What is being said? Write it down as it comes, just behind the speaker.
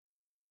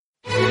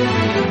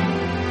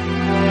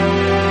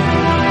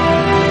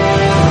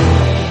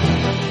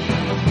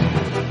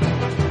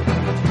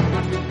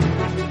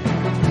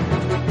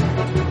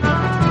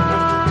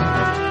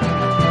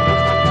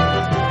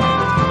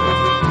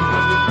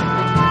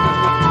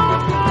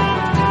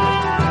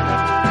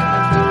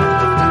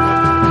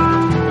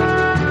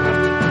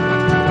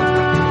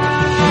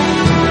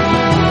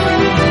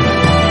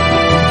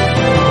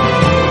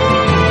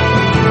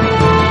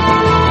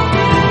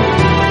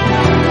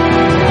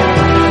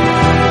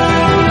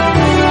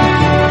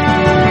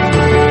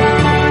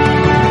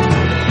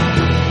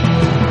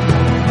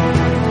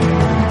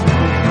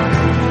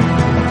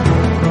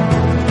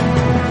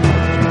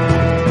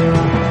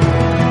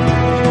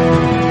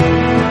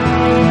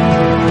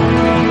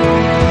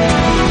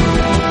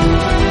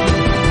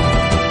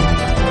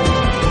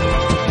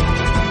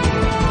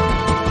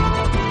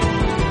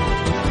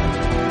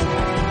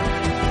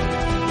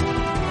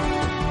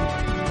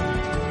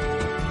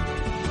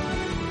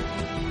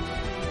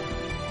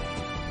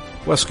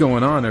What's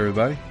going on,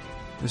 everybody?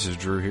 This is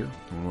Drew here.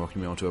 I want to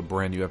welcome you on to a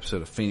brand new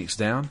episode of Phoenix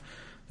Down.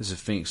 This is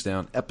Phoenix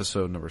Down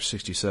episode number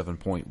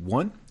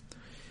 67.1.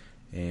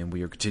 And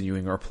we are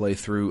continuing our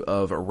playthrough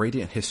of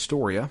Radiant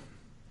Historia,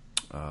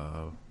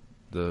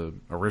 the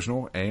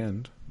original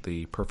and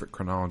the Perfect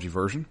Chronology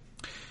version.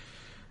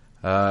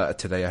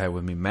 Today I have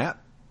with me Matt.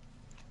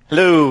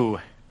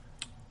 Hello.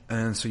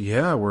 And so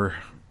yeah, we're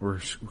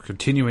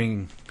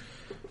continuing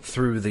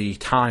through the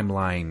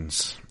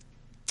timelines.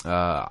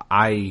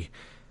 I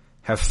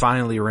have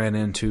finally ran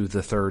into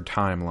the third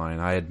timeline.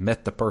 I had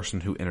met the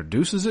person who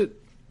introduces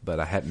it, but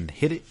I hadn't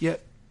hit it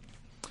yet.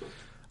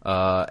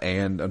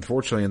 And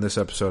unfortunately in this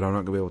episode I'm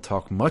not going to be able to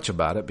talk much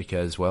about it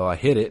because, well, I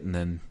hit it and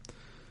then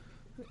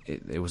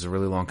it was a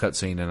really long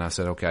cutscene and I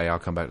said, okay, I'll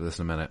come back to this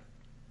in a minute.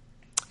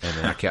 And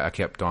then I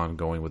kept on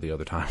going with the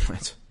other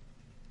timelines.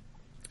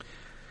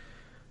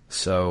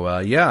 So,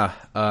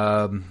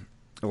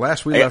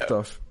 last we left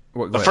off...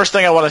 The first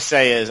thing I want to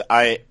say is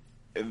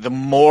the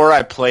more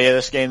I play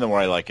this game, the more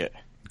I like it.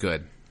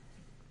 Good.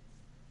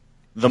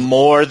 The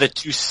more the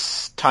two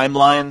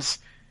timelines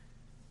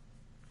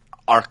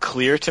are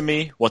clear to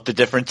me, what the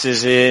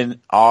differences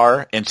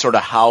are, and sort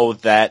of how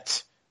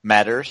that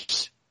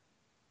matters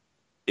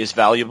is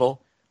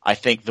valuable. I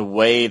think the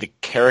way the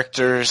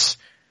characters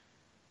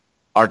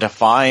are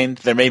defined,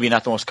 they're maybe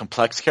not the most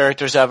complex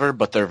characters ever,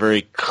 but they're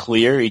very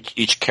clear.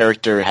 Each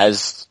character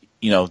has,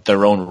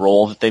 their own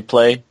role that they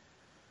play.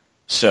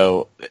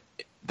 So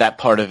that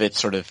part of it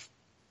sort of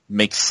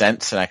makes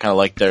sense, and I kind of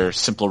like their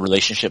simple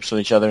relationships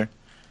with each other.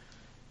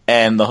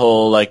 And the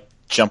whole,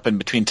 jumping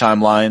between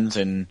timelines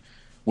and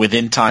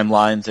within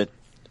timelines,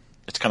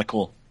 it's kind of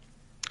cool.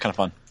 It's kind of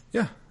fun.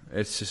 Yeah,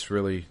 it's just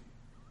really,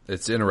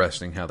 it's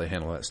interesting how they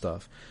handle that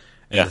stuff.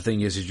 And yeah. The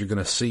thing is you're going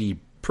to see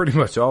pretty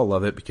much all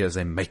of it because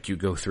they make you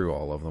go through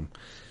all of them.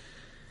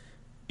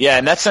 Yeah,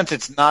 in that sense,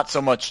 it's not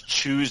so much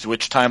choose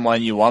which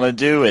timeline you want to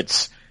do.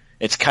 It's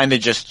kind of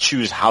just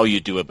choose how you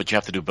do it, but you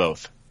have to do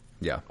both.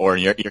 Yeah. Or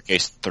in your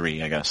case,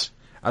 3, I guess.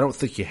 I don't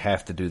think you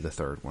have to do the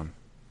third one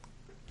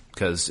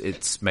because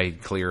it's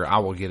made clear. I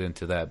will get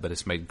into that, but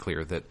it's made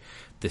clear that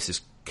this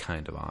is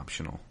kind of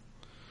optional.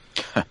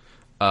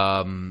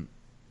 Last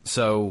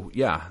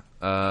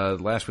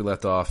we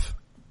left off,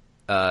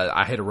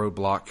 I hit a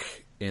roadblock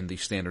in the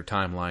standard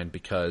timeline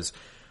because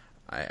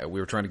we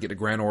were trying to get to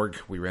Grand Org.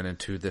 We ran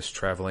into this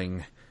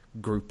traveling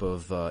group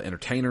of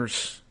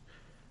entertainers,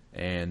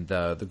 and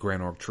the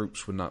Grand Org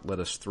troops would not let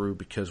us through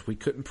because we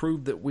couldn't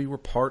prove that we were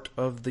part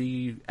of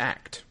the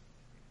act.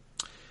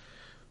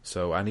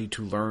 So I need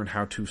to learn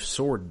how to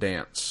sword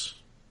dance.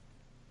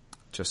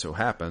 Just so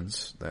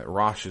happens that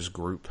Rosh's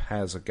group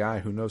has a guy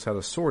who knows how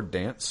to sword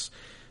dance,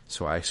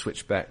 so I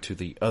switch back to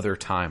the other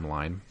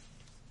timeline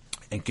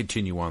and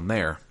continue on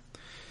there.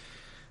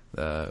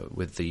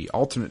 With the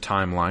alternate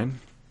timeline,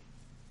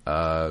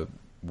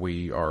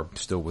 we are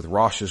still with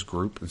Rosh's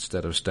group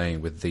instead of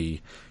staying with the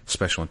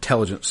Special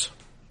Intelligence.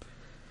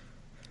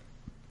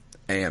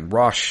 And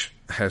Rosh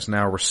has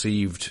now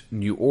received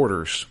new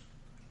orders.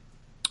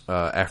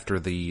 After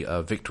the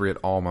victory at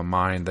Alma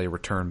Mine, they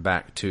return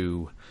back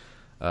to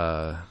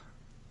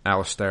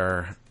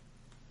Alistel.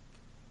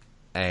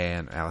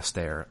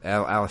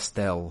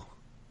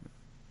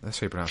 That's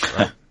how you pronounce it,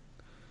 right?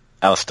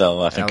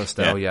 Alistel, I think.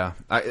 Alistel, yeah.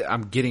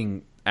 I'm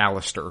getting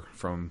Alistair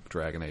from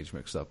Dragon Age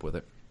mixed up with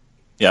it.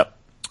 Yep.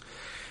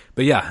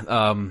 But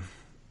yeah,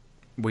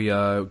 we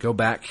go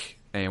back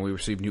and we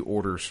receive new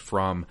orders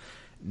from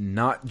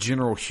not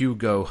General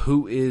Hugo,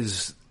 who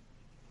is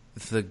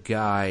the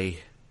guy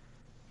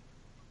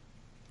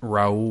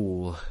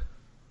Raul.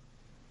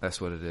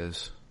 That's what it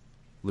is.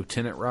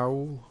 Lieutenant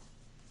Raul,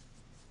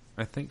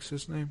 I think's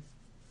his name.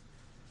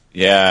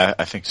 Yeah,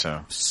 I think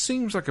so.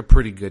 Seems like a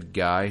pretty good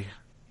guy.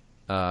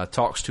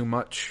 Talks too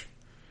much,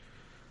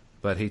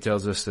 but he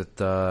tells us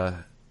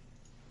that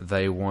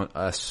they want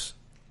us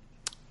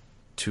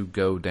to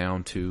go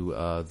down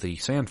to the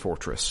Sand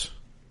Fortress,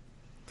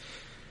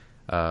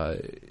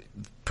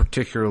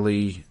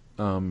 particularly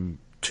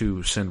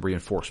to send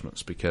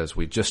reinforcements because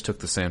we just took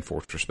the Sand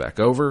Fortress back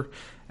over,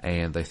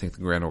 and they think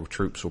the Grand Org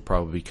troops will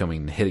probably be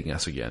coming and hitting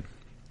us again.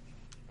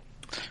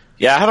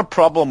 Yeah, I had a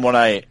problem when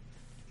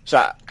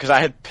because I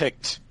had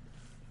picked,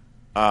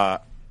 I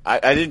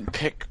didn't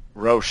pick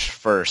Rosh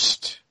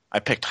first. I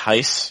picked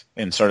Heiss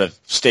and sort of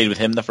stayed with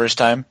him the first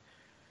time.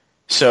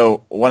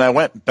 So when I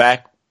went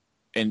back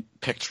and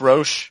picked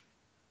Rosh,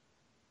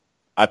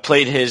 I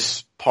played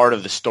his part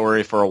of the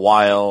story for a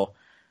while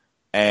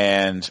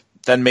and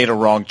then made a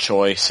wrong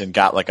choice and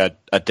got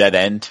a dead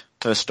end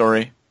to the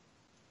story.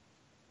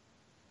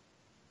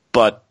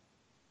 But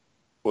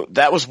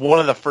that was one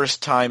of the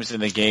first times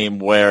in the game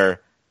where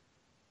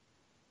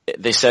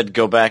they said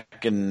go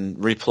back and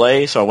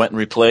replay, so I went and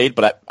replayed,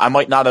 but I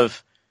might not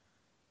have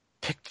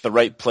picked the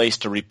right place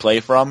to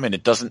replay from, and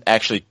it doesn't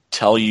actually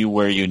tell you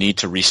where you need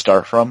to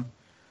restart from.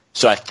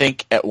 So I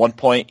think at one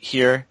point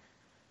here,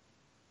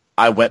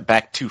 I went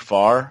back too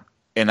far,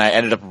 and I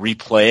ended up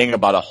replaying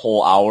about a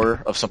whole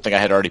hour of something I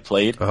had already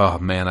played. Oh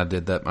man, I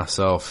did that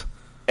myself.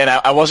 And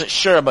I wasn't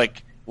sure. I'm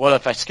like, well,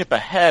 if I skip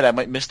ahead, I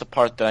might miss the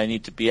part that I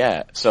need to be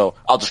at. So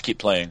I'll just keep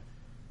playing.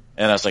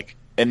 And I was like,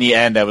 in the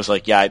end, I was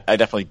like, yeah, I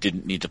definitely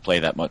didn't need to play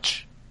that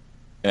much.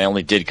 And I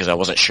only did because I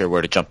wasn't sure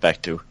where to jump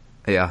back to.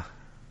 Yeah.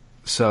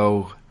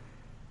 So,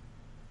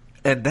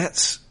 and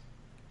that's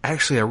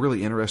actually a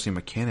really interesting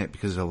mechanic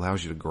because it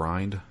allows you to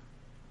grind.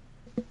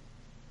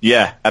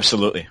 Yeah,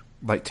 absolutely.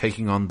 Like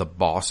taking on the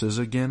bosses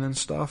again and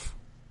stuff.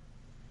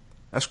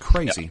 That's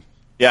crazy.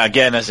 Yeah,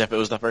 again, as if it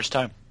was the first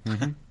time.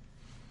 Mm-hmm.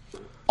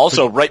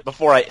 Also, right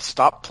before I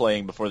stopped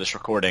playing before this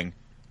recording,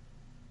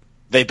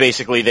 they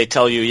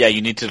tell you, yeah,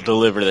 you need to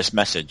deliver this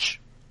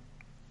message.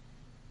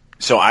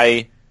 So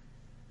I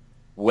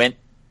went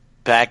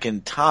back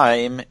in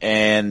time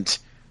and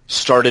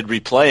started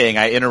replaying.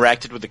 I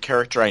interacted with the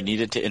character I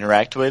needed to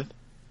interact with,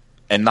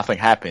 and nothing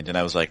happened. And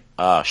I was like,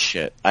 oh,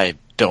 shit, I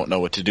don't know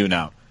what to do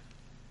now.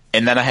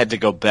 And then I had to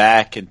go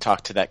back and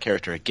talk to that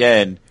character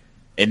again,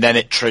 and then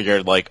it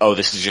triggered like, oh,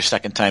 this is your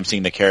second time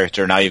seeing the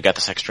character. Now you've got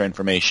this extra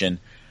information.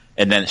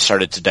 And then it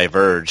started to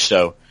diverge.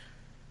 So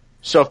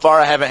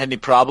far I haven't had any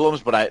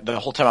problems, but the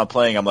whole time I'm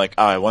playing, I'm like,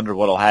 oh, I wonder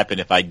what'll happen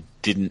if I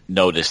didn't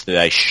notice that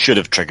I should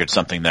have triggered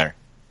something there.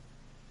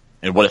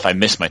 And what if I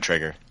miss my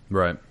trigger?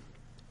 Right.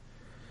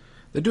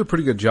 They do a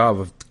pretty good job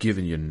of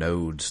giving you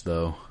nodes,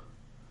 though.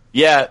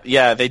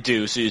 Yeah, they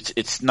do. So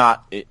it's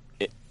not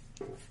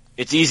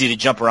it's easy to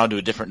jump around to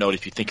a different node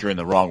if you think you're in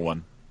the wrong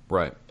one.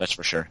 Right. That's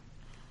for sure.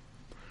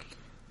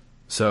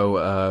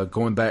 So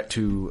going back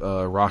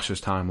to Rosh's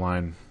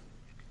timeline,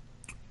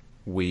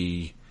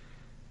 we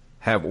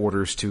have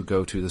orders to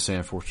go to the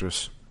Sand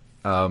Fortress.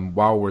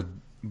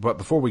 But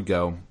before we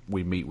go,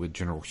 we meet with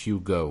General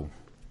Hugo.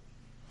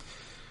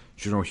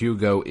 General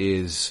Hugo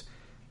is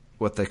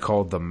what they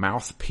call the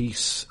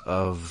mouthpiece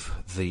of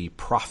the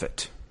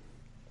Prophet.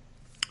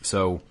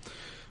 So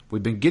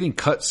we've been getting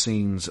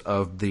cutscenes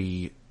of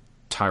the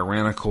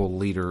tyrannical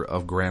leader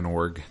of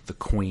Granorg, the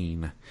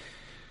Queen,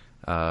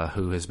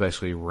 who has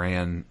basically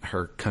ran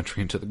her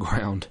country into the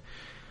ground.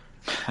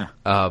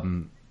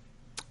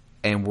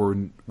 And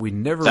we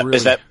never really...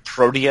 Is that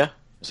Protea?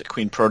 Is it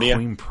Queen Protea?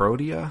 Queen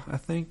Protea, I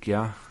think,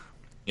 yeah.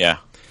 Yeah.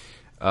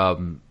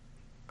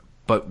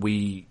 But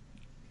we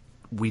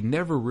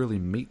never really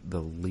meet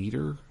the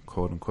leader,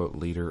 quote-unquote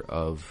leader,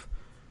 of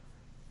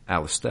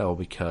Alistel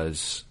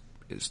because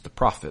it's the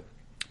Prophet.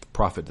 The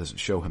Prophet doesn't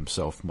show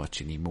himself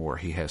much anymore.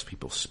 He has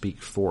people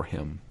speak for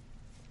him.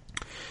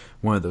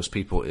 One of those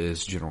people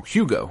is General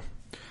Hugo,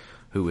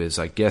 who is,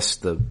 I guess,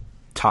 the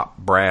top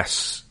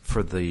brass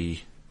for the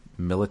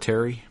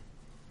military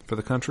for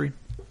the country.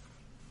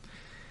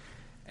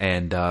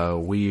 And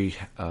we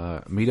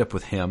meet up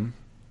with him.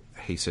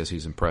 He says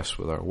he's impressed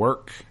with our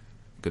work.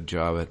 Good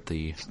job at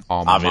the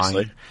Alma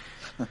Obviously.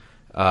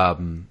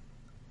 Mine.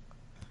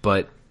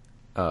 But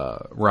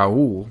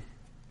Raul,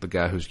 the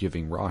guy who's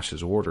giving Rosh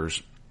his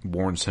orders,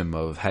 warns him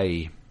of,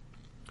 hey,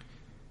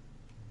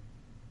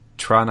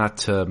 try not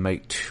to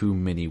make too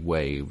many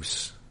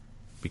waves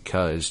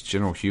because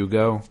General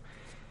Hugo,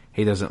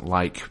 he doesn't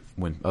like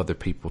when other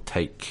people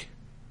take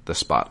the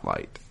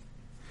spotlight.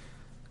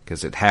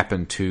 Because it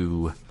happened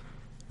to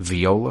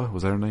Viola.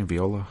 Was that her name?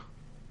 Viola?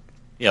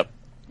 Yep.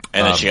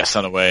 And then she got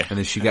sent away. And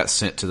then she got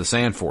sent to the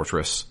Sand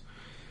Fortress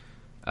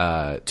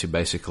to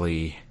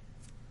basically,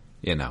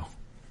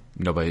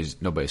 nobody's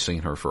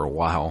seen her for a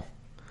while.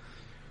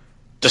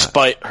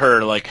 Despite her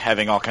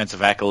having all kinds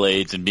of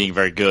accolades and being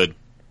very good.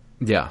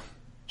 Yeah.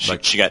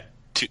 She got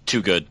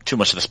too good. Too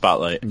much of the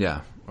spotlight.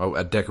 Yeah.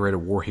 A decorated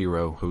war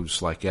hero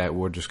who's like, yeah,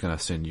 we're just going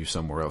to send you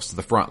somewhere else to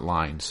the front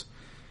lines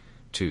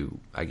to,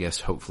 I guess,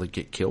 hopefully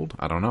get killed.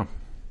 I don't know.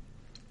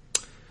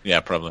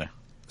 Yeah, probably.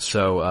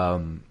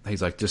 So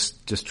he's like,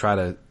 just try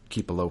to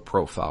keep a low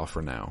profile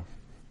for now.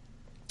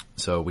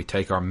 So we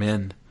take our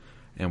men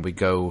and we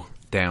go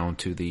down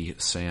to the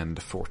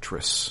Sand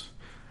Fortress.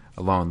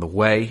 Along the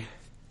way,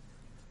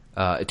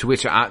 to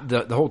which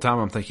the whole time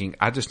I'm thinking,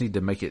 I just need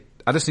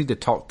to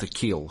talk to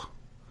Keel.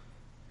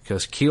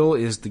 Because Keel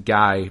is the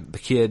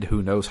kid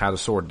who knows how to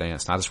sword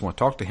dance. And I just want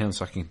to talk to him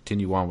so I can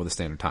continue on with the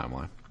standard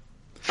timeline.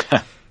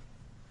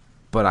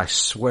 But I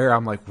swear,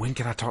 I'm like, when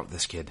can I talk to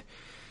this kid?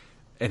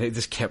 And it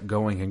just kept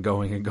going and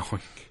going and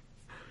going.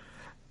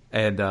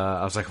 And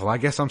I was like, well, I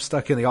guess I'm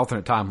stuck in the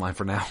alternate timeline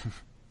for now.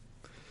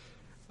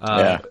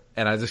 Yeah.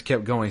 And I just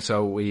kept going.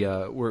 So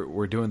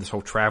we're doing this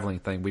whole traveling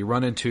thing. We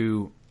run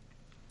into...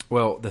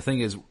 Well, the thing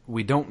is,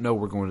 we don't know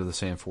we're going to the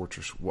Sand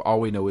Fortress. All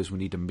we know is we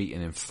need to meet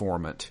an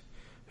informant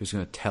who's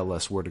going to tell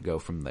us where to go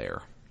from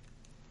there.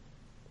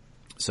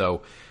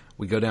 So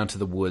we go down to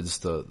the woods,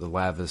 the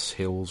Lavis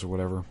Hills or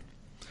whatever,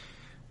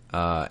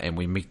 and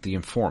we meet the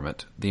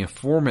informant. The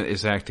informant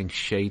is acting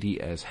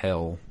shady as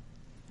hell.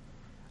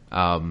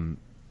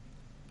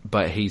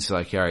 But he's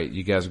like, all right,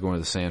 you guys are going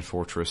to the Sand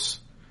Fortress.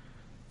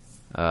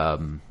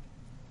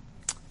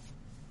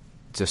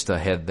 Just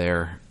head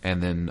there.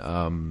 And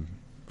then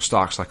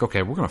Stock's like,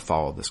 okay, we're going to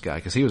follow this guy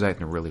because he was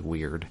acting really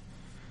weird.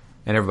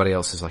 And everybody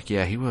else is like,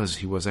 yeah, he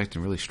was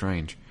acting really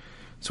strange.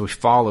 So we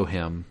follow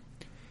him,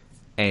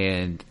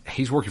 and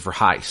he's working for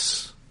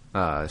Heiss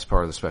as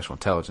part of the Special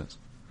Intelligence.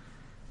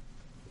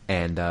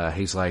 And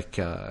he's like,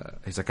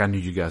 I knew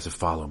you guys would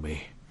follow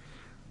me.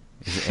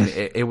 And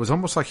it was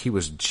almost like he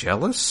was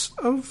jealous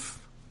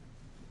of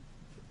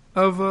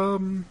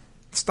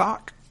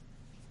Stock.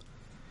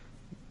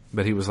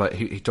 But he was like,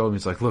 he told him,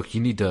 he's like, look,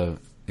 you need to.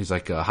 He's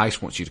like,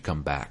 Heist wants you to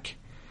come back,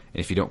 and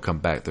if you don't come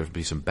back, there'll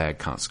be some bad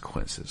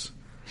consequences.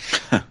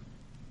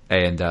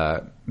 And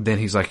then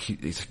he's like,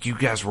 you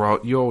guys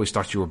were you always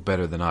thought you were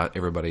better than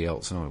everybody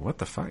else. And I'm like, what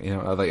the fuck? You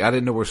know, I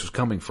didn't know where this was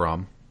coming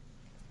from.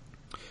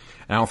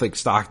 And I don't think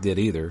Stock did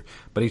either.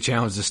 But he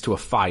challenged us to a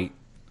fight,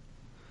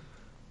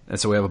 and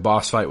so we have a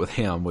boss fight with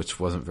him, which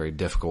wasn't very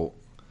difficult.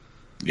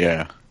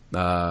 Yeah.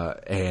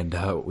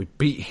 And we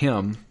beat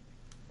him.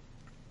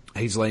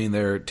 He's laying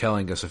there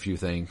telling us a few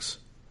things.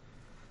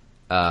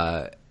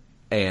 And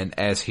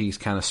as he's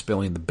kind of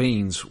spilling the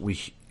beans,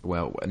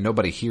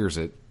 nobody hears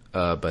it,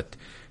 but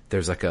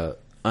there's like a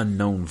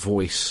unknown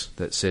voice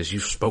that says,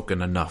 "You've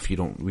spoken enough.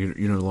 You're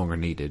no longer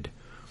needed."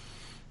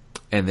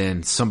 And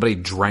then somebody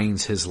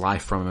drains his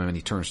life from him, and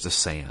he turns to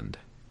sand.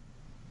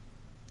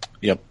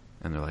 Yep.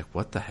 And they're like,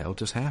 "What the hell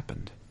just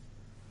happened?"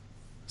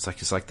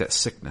 It's like that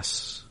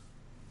sickness.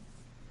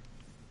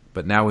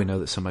 But now we know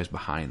that somebody's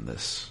behind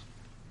this.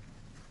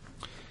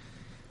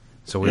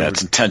 So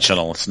it's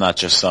intentional. It's not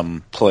just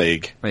some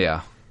plague.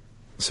 Yeah.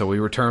 So we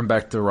return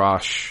back to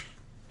Rosh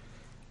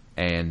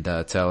and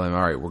tell him,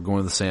 all right, we're going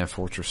to the Sand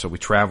Fortress. So we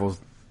travel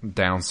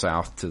down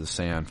south to the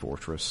Sand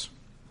Fortress.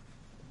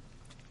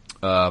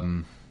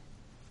 Do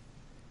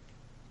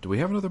we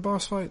have another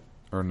boss fight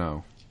or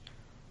no?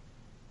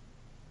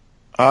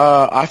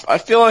 I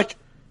feel like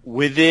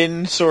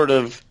within sort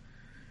of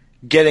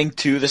getting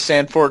to the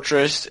Sand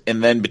Fortress,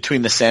 and then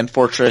between the Sand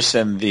Fortress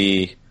and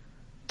the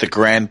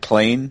Grand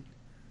Plain,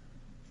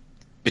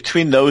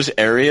 between those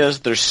areas,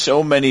 there's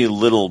so many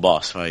little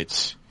boss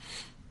fights.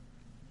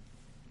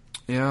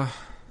 Yeah.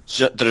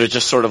 That are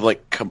just sort of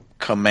like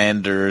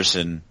commanders,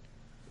 and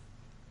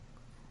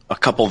a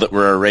couple that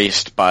were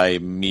erased by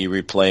me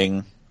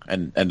replaying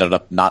and ended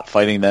up not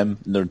fighting them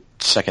in their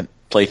second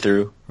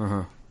playthrough.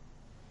 Uh-huh.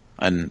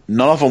 And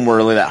none of them were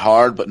really that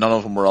hard, but none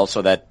of them were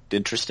also that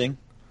interesting.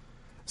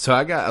 So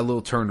I got a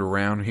little turned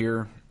around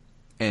here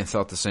and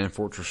thought the Sand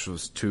Fortress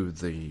was to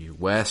the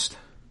west,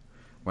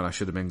 when I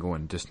should have been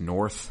going just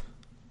north.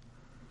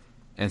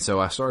 And so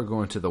I started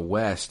going to the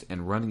west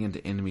and running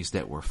into enemies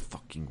that were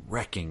fucking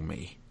wrecking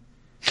me.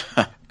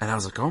 And I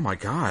was like, oh my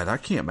god, I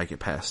can't make it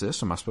past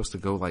this. Am I supposed to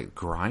go, like,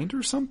 grind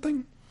or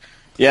something?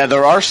 Yeah,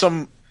 there are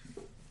some,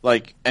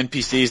 like,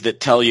 NPCs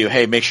that tell you,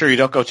 hey, make sure you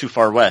don't go too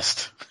far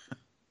west.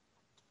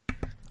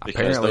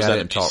 Apparently I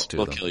didn't talk to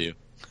them. Kill you.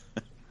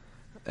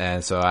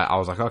 And so I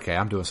was like, okay,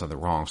 I'm doing something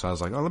wrong. So I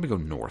was like, oh, let me go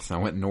north. And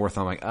I went north,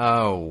 and I'm like,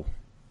 oh.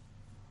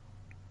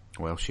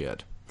 Well,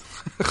 shit.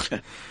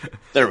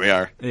 There we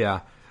are.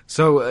 Yeah.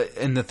 So,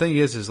 and the thing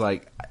is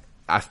like,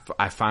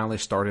 I finally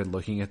started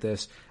looking at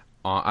this.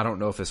 I don't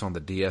know if it's on the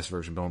DS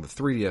version, but on the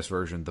 3DS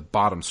version, the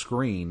bottom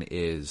screen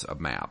is a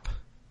map.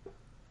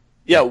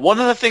 Yeah, one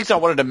of the things I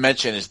wanted to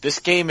mention is this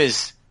game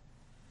has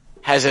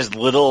as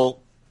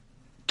little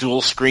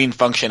dual screen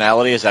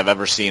functionality as I've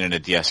ever seen in a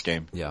DS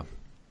game. Yeah.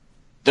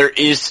 There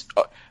is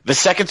the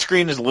second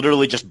screen is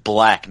literally just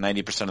black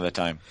 90% of the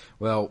time.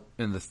 Well,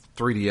 in the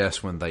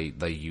 3DS when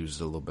they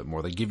use it a little bit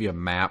more, they give you a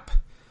map,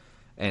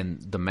 and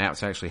the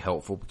map's actually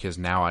helpful because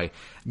now I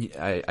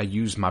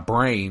use my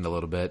brain a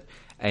little bit,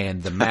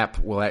 and the map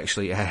will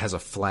actually, it has a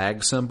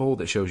flag symbol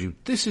that shows you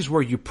this is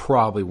where you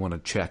probably want to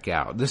check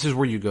out. This is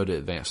where you go to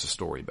advance the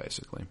story,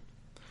 basically.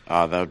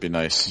 Ah, that would be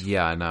nice.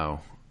 Yeah, I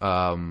know.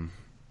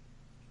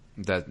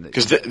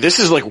 Because this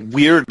is like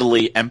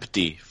weirdly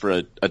empty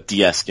for a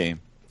DS game.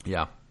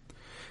 Yeah.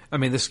 I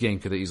mean, this game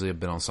could easily have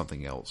been on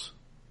something else.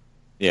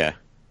 Yeah.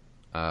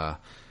 Go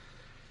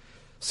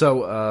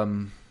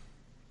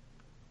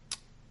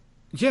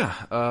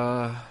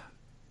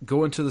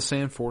into the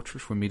Sand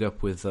Fortress. We meet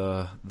up with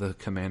the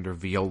commander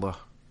Viola,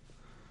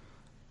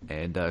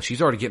 and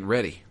she's already getting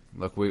ready.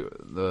 Look,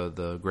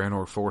 the Grand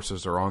Org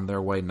forces are on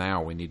their way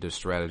now. We need to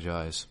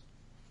strategize,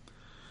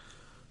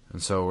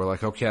 and so we're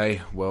like,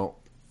 okay, well,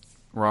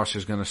 Rosh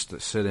is going to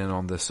sit in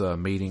on this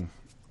meeting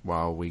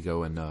while we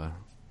go and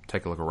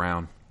take a look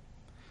around.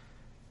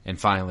 And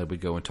finally, we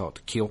go and talk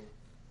to Kill.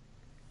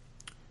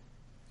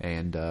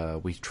 And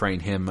we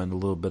train him in a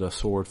little bit of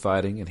sword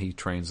fighting, and he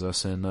trains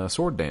us in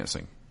sword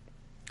dancing.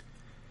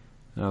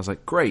 And I was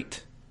like,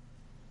 great.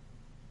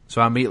 So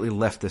I immediately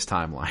left this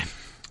timeline.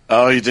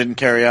 Oh, you didn't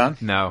carry on?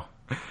 No,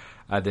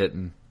 I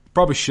didn't.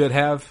 Probably should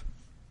have,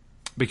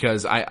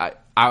 because I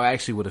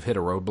actually would have hit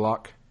a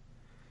roadblock.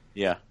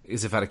 Yeah.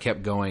 Because if I'd have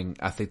kept going,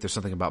 I think there's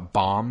something about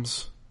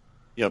bombs.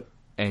 Yep.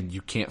 And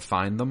you can't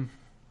find them.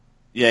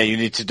 Yeah, you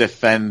need to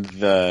defend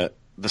the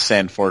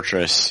Sand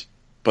Fortress,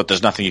 but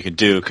there's nothing you can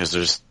do because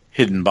there's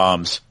hidden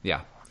bombs.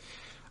 Yeah.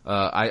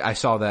 I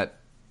saw that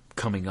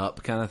coming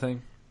up kind of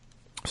thing.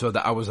 So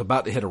that I was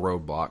about to hit a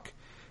roadblock.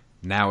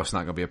 Now it's not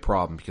going to be a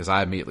problem because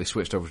I immediately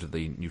switched over to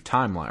the new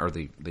timeline, or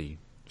the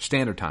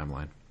standard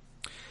timeline.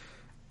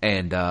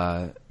 And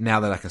now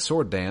that I can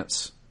sword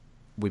dance,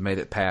 we made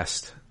it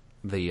past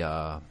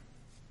the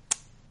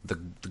the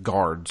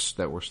guards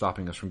that were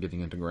stopping us from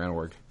getting into Grand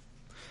Org.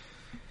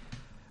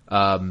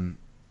 And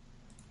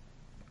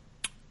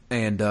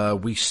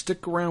we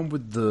stick around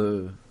with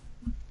the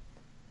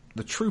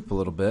troop a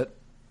little bit.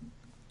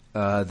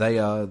 They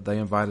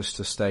invite us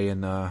to stay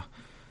and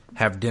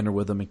have dinner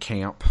with them in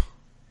camp.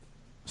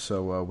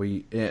 So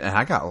and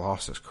I got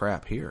lost as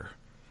crap here,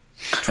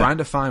 trying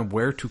to find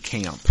where to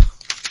camp.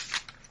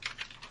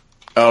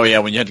 Oh yeah,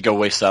 when you had to go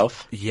way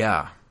south.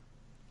 Yeah.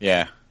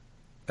 Yeah.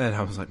 And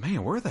I was like,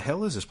 man, where the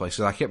hell is this place?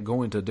 So I kept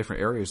going to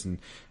different areas, and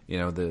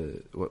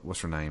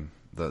what's her name?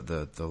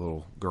 The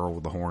little girl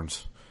with the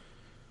horns.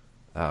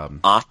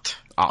 Ott.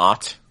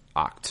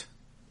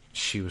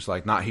 She was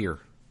like, not here.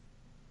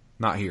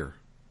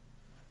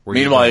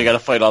 Meanwhile, you got to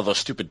fight all those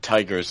stupid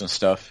tigers and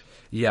stuff.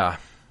 Yeah.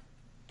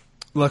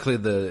 Luckily,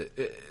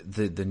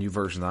 the new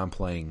version that I'm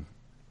playing,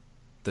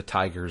 the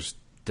tigers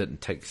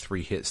didn't take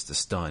 3 hits to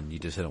stun. You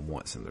just hit them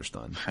once and they're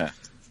stunned.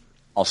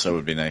 Also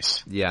would be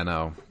nice. Yeah,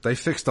 no. They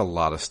fixed a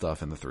lot of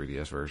stuff in the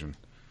 3DS version.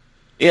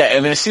 Yeah,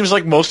 and it seems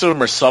like most of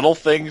them are subtle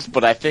things,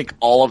 but I think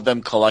all of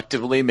them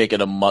collectively make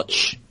it a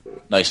much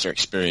nicer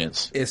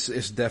experience. It's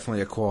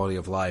definitely a quality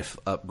of life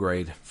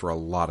upgrade for a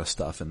lot of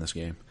stuff in this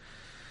game.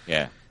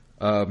 Yeah.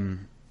 So,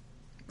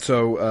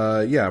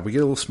 we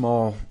get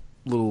a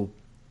little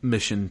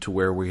mission to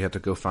where we have to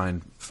go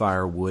find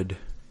firewood.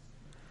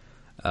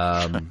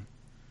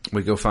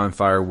 We go find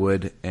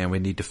firewood, and we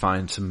need to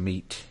find some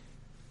meat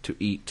to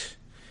eat.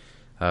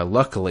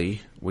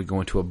 Luckily, we go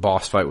into a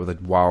boss fight with a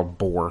wild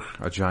boar,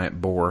 a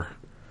giant boar.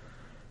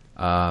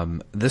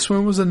 This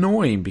one was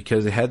annoying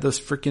because it had those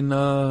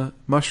freaking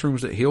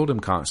mushrooms that healed him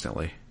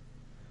constantly.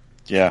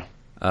 Yeah.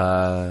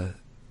 To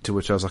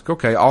which I was like,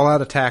 okay, all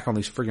out attack on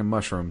these freaking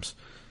mushrooms.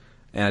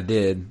 And I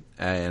did,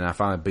 and I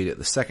finally beat it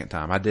the second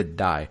time. I did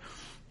die.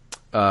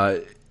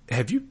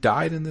 Have you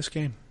died in this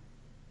game?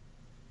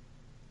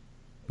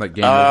 Like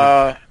game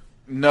over?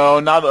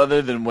 No, not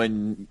other than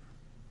when...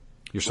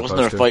 You're supposed Wasn't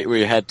there a to? fight where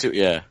you had to?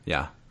 Yeah.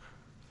 Yeah.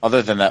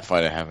 Other than that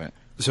fight, I haven't.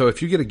 So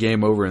if you get a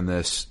game over in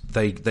this,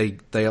 they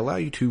allow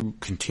you to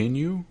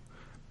continue,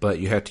 but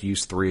you have to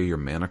use 3 of your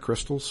mana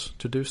crystals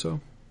to do so.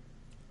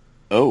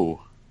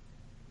 Oh.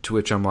 To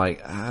which I'm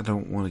like, I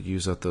don't want to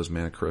use up those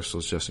mana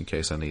crystals just in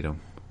case I need them.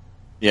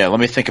 Yeah, let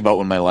me think about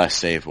when my last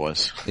save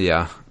was.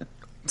 Yeah.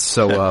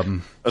 So,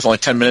 It was only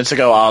 10 minutes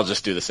ago. I'll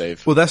just do the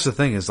save. well, that's the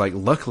thing is like,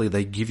 luckily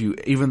they give you,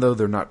 even though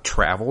they're not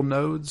travel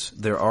nodes,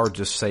 there are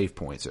just save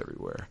points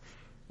everywhere.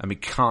 I mean,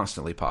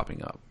 constantly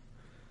popping up.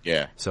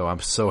 Yeah. So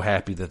I'm so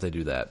happy that they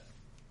do that.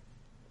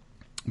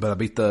 But I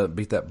beat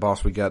that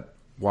boss. We got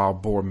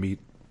wild boar meat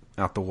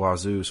out the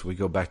wazoo, so we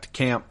go back to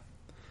camp.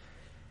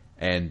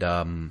 And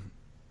God,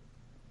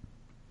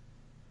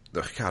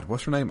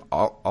 what's her name?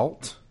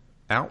 Alt?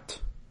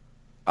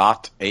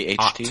 Ott, A-H-T.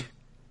 Ott.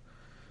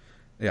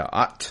 Yeah,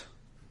 Ott.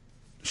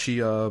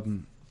 She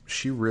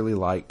really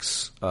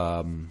likes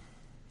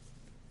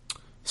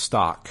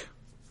Stock,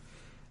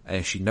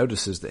 and she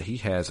notices that he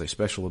has a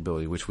special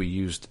ability which we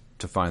used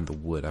to find the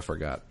wood. I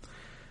forgot.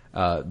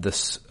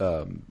 This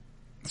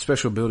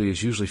special ability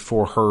is usually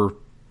for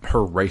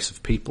her race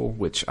of people,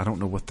 which I don't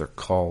know what they're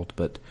called,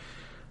 but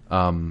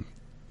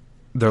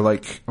they're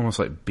like almost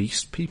like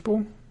beast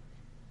people.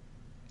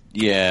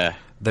 Yeah.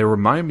 They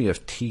remind me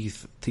of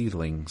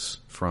tieflings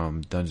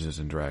from Dungeons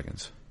and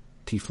Dragons.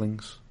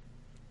 Tieflings,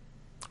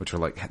 which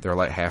are they're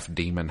like half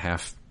demon,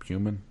 half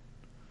human.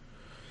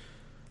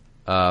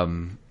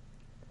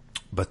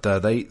 But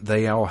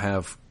they all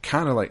have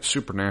kind of like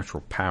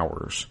supernatural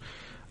powers,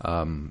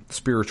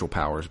 spiritual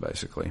powers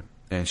basically.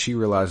 And she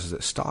realizes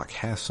that Stock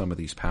has some of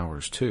these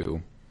powers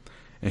too,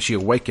 and she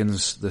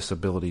awakens this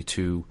ability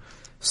to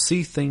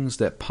see things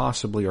that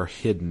possibly are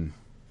hidden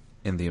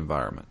in the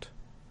environment.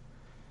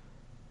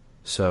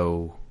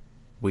 So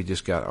we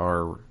just got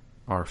our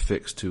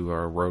fix to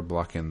our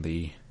roadblock in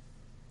the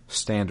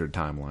standard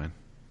timeline.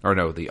 Or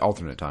no, the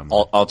alternate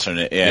timeline.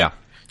 Alternate, yeah.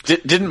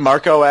 Didn't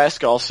Marco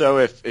ask also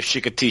if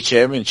she could teach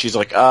him? And she's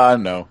like,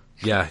 no.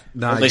 Yeah.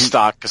 Nah, only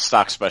stock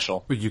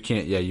special. You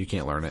can't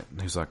learn it.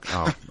 And he's like,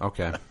 oh,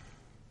 okay.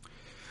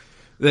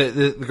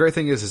 The great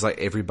thing is like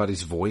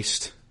everybody's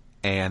voiced,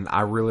 and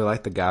I really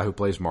like the guy who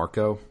plays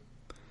Marco.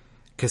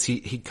 Cause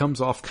he comes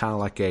off kind of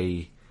like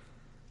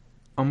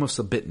almost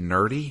a bit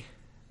nerdy.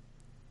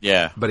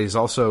 Yeah. But he's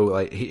also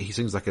like, he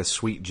seems like a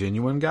sweet,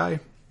 genuine guy.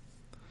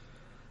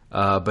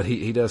 But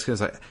he does kind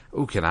of like,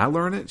 oh, can I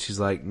learn it? She's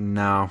like,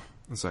 no.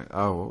 It's like,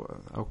 oh,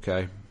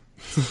 okay.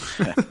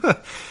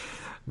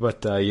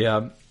 But,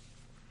 yeah.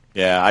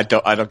 Yeah, I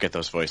don't get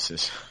those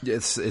voices.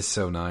 It's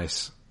so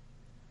nice.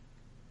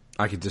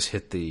 I can just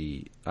hit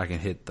the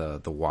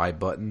Y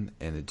button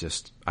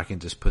and I can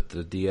just put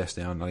the DS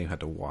down. I don't even have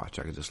to watch.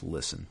 I can just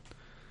listen.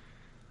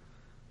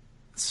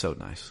 It's so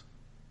nice.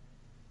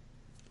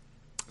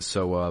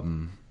 So,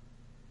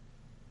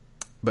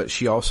 but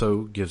she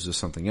also gives us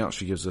something else.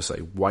 She gives us a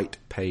white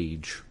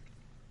page,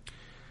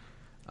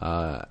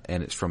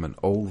 and it's from an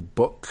old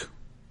book.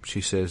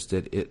 She says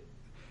that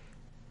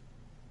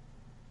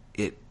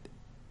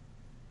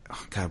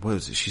oh God, what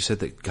is it? She said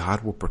that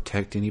God will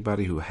protect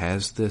anybody who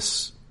has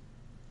this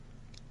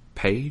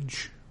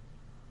Paige.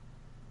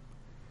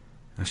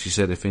 And she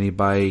said, if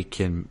anybody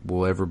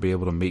will ever be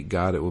able to meet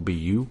God, it will be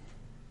you.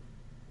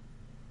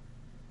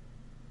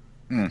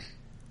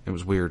 It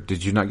was weird.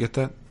 Did you not get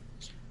that?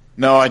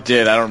 No, I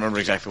did. I don't remember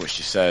exactly what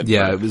she said.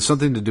 Yeah, it was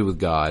something to do with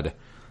God.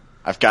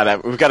 We've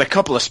got a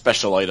couple of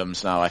special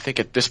items now. I think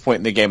at this point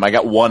in the game, I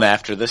got one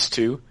after this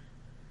too.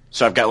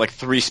 So I've got like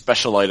 3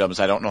 special items.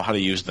 I don't know how to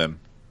use them,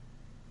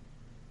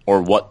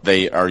 or what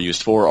they are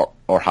used for,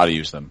 or how to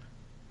use them.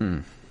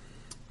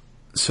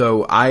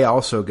 So I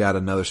also got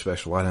another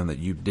special item that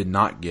you did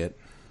not get.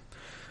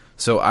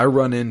 So I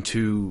run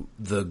into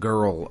the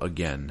girl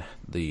again,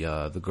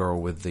 the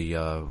girl with the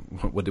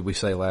what did we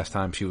say last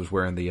time? She was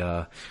wearing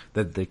the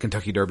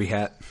Kentucky Derby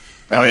hat.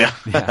 Oh yeah,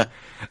 yeah.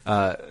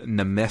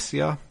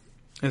 Nemesia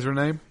is her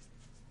name.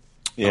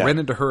 Yeah. I ran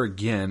into her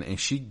again, and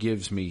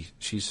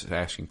she's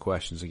asking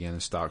questions again,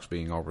 and Stock's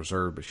being all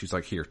reserved, but she's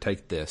like, here,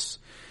 take this.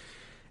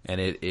 And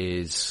it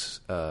is,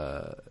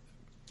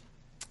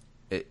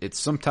 it's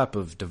some type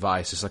of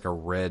device. It's like a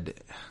red,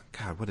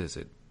 God, what is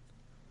it?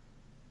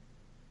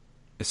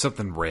 It's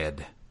something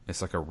red.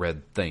 It's like a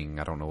red thing.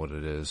 I don't know what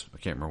it is. I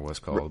can't remember what it's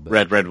called.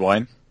 But red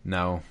wine?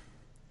 No.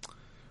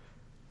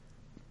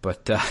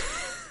 But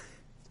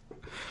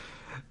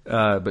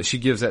she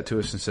gives that to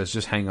us and says,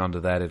 just hang on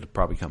to that. It'll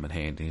probably come in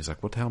handy. And he's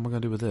like, what the hell am I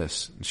going to do with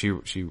this? And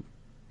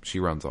she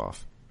runs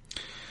off.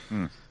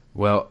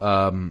 Well,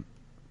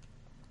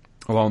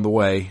 along the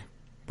way,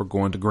 we're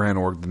going to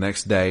Granorg the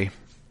next day.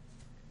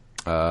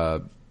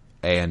 And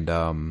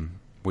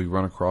we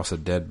run across a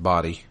dead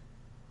body.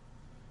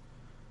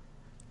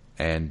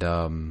 And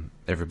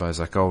everybody's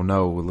like, oh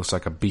no, it looks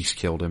like a beast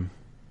killed him.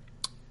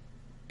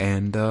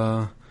 And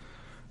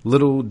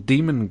little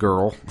demon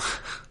girl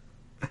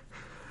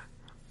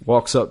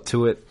walks up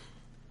to it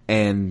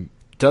and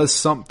does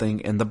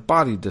something, and the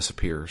body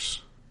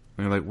disappears.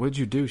 And you're like, what'd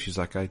you do? She's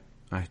like, I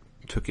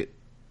took it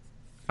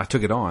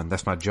on.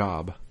 That's my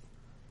job.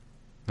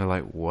 They're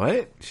like,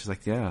 what? She's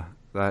like, yeah,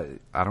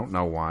 I don't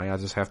know why. I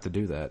just have to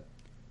do that.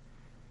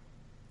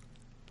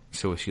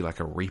 So is she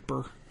like a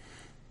reaper?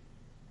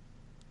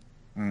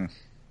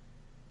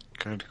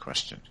 Good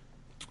question.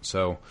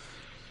 So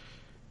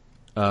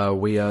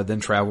we then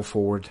travel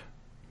forward,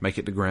 make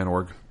it to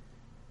Granorg,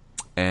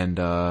 and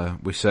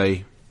we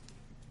say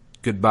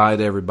goodbye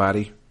to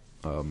everybody.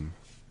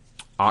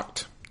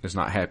 Oct is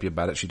not happy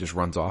about it. She just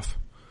runs off.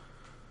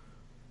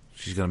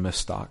 She's going to miss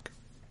Stock.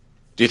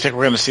 Do you think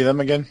we're going to see them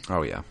again?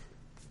 Oh, yeah.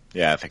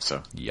 Yeah, I think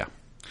so. Yeah.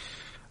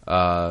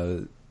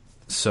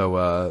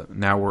 So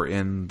now we're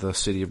in the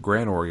city of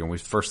Granorg,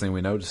 and first thing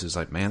we notice is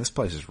like, man, this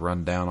place is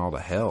run down all to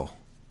hell.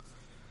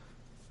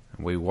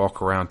 And we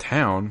walk around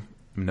town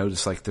and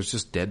notice like there's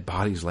just dead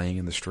bodies laying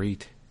in the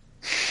street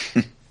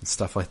and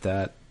stuff like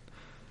that.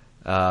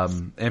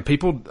 And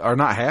people are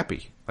not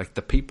happy. Like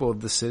the people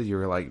of the city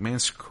are like, man,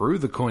 screw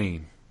the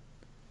queen.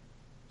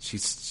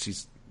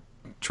 She's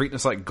treating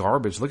us like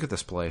garbage. Look at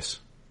this place.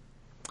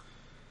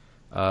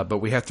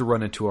 But we have to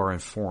run into our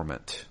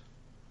informant,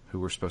 who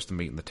we're supposed to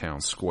meet in the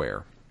town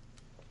square.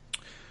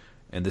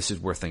 And this is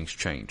where things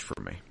change for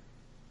me.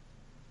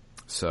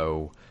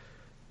 So,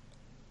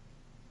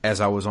 as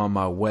I was on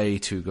my way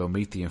to go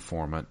meet the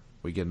informant,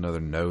 we get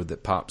another node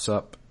that pops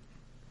up.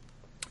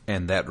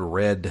 And that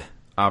red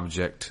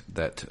object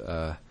that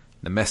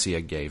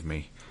Nemesia gave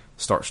me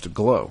starts to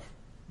glow.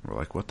 We're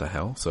like, what the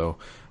hell? So,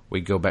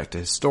 we go back to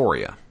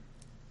Historia.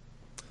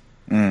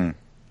 When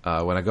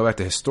I go back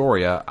to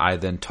Historia, I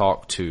then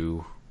talk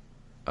to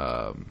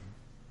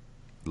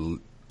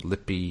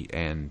Lippy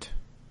and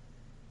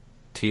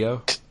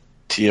Tio.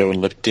 Tio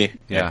and Lippy.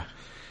 Yeah.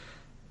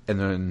 And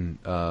then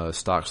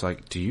Stock's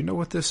like, do you know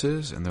what this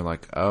is? And they're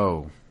like,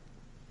 oh,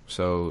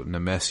 so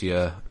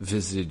Nemesia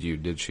visited you,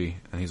 did she?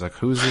 And he's like,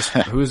 who is this?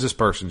 Who is this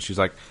person? She's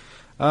like,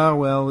 oh,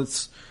 well,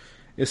 it's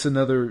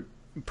another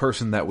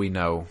person that we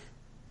know.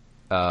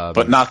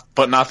 But not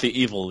the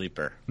evil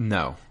leaper.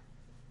 No,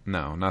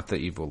 not the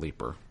evil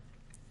leaper.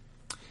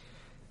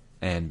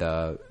 And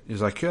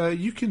he's like,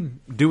 you can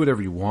do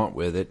whatever you want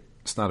with it.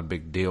 It's not a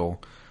big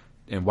deal.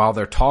 And while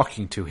they're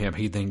talking to him,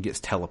 he then gets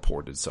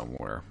teleported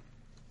somewhere.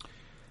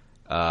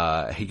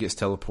 He gets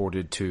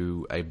teleported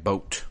to a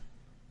boat.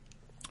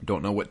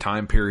 Don't know what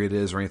time period it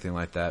is or anything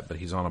like that, but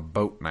he's on a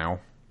boat now.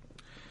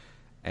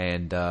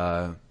 And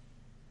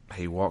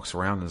he walks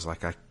around and is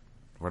like,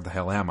 where the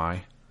hell am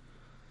I?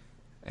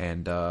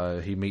 And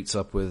he meets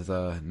up with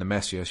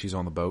Nemesia. She's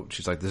on the boat.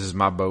 She's like, this is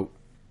my boat.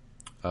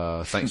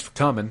 Thanks for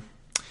coming.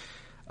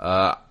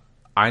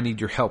 I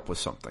need your help with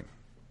something.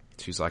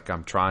 She's like,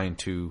 I'm trying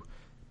to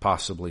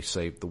possibly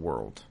save the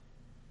world.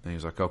 And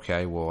he's like,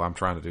 okay, well, I'm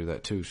trying to do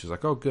that too. She's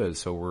like, oh, good.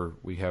 So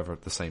we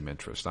have the same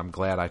interest. I'm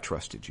glad I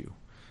trusted you.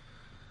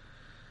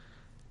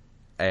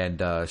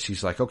 And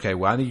she's like, okay,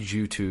 well, I need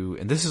you to,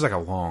 and this is like a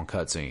long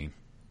cutscene.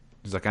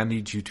 She's like, I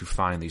need you to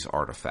find these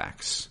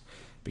artifacts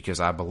because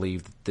I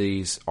believe that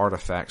these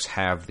artifacts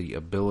have the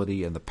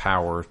ability and the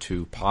power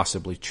to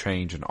possibly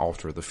change and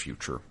alter the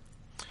future.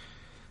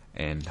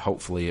 And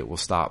hopefully it will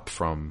stop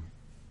from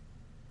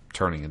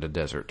turning into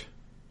desert.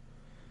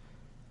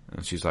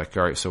 And she's like,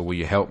 all right, so will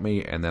you help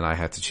me? And then I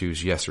have to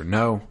choose yes or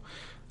no,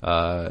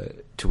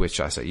 to which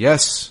I say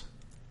yes.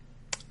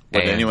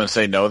 Would anyone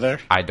say no there?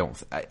 I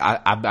don't.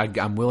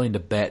 I'm willing to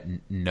bet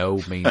no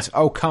means,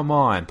 oh, come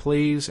on,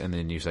 please. And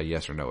then you say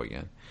yes or no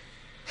again.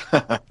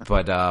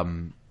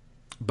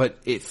 But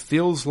it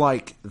feels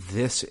like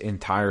this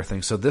entire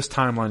thing. So this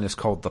timeline is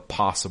called the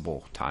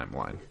possible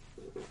timeline.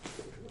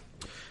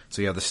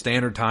 So you have the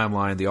standard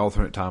timeline, the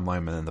alternate timeline,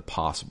 and then the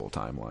possible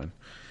timeline.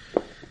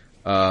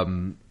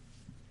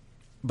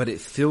 But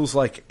it feels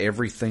like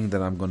everything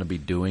that I'm going to be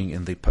doing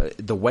in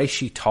the way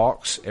she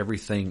talks,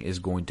 everything is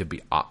going to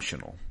be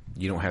optional.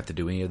 You don't have to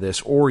do any of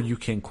this, or you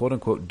can quote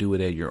unquote do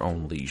it at your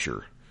own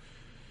leisure.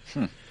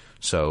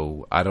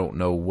 So I don't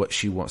know what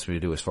she wants me to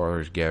do as far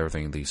as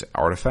gathering these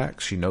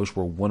artifacts. She knows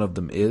where one of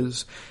them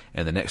is,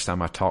 and the next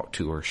time I talk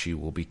to her, she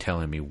will be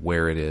telling me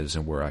where it is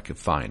and where I can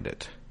find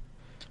it.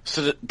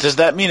 So does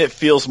that mean it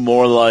feels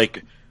more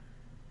like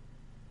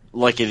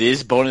it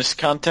is bonus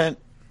content?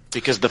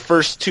 Because the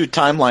first two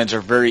timelines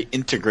are very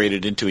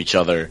integrated into each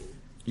other.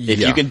 If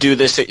you can do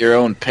this at your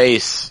own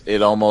pace,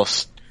 it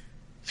almost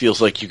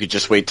feels like you could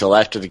just wait till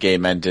after the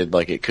game ended,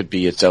 like it could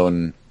be its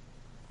own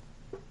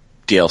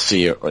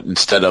DLC or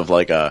instead of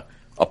like a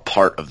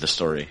part of the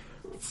story.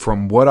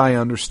 From what I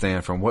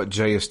understand, from what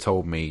Jay has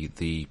told me,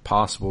 the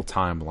possible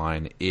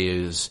timeline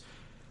is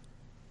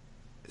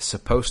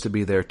supposed to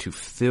be there to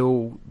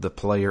fill the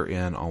player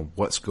in on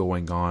what's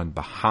going on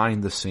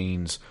behind the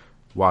scenes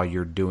while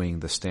you're doing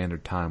the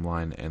standard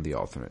timeline and the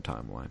alternate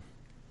timeline.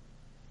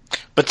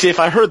 But see, if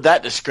I heard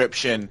that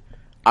description,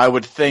 I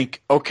would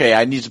think, okay,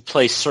 I need to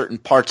play certain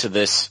parts of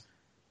this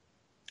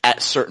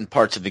at certain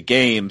parts of the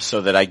game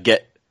so that I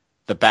get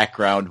the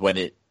background when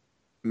it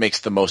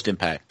makes the most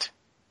impact.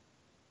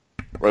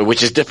 Right,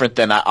 which is different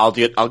than I'll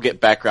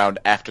get background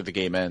after the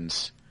game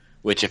ends,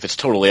 which if it's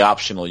totally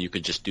optional, you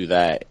could just do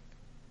that.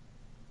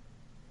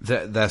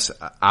 That's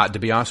to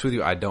be honest with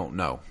you, I don't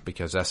know,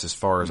 because that's as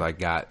far as I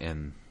got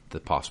in the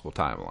possible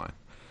timeline.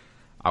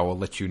 I will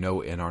let you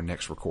know in our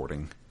next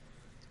recording.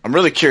 I'm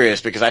really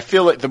curious because I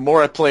feel like the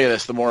more I play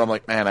this, the more I'm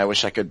like, man, I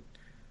wish I could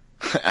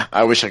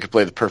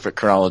play the perfect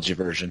chronology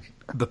version.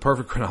 The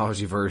perfect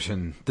chronology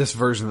version, this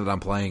version that I'm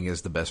playing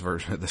is the best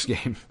version of this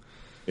game.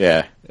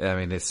 Yeah. I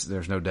mean,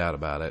 there's no doubt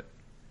about it.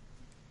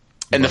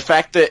 And the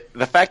fact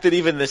that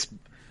even this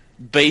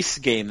base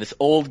game, this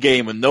old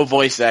game with no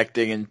voice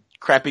acting and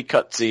crappy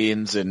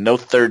cutscenes and no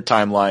third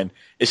timeline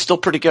is still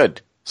pretty good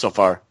so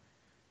far.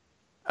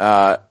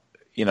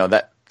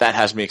 That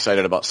has me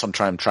excited about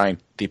sometime trying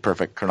the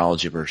perfect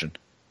chronology version.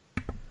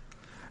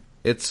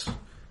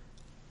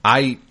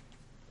 I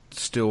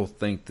still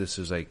think this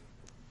is a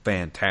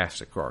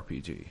fantastic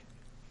RPG.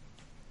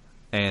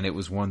 And it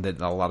was one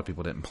that a lot of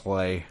people didn't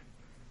play.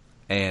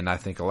 And I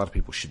think a lot of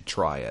people should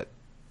try it,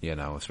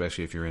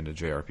 especially if you're into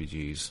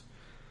JRPGs.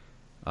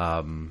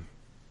 But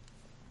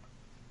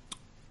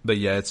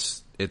yeah,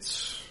 it's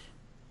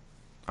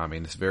a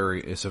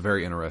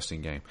very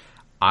interesting game.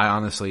 I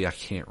honestly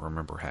can't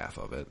remember half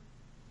of it.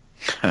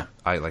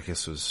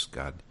 This was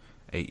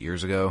 8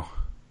 years ago.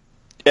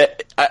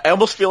 I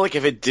almost feel like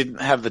if it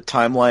didn't have the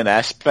timeline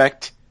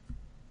aspect,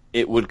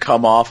 it would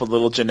come off a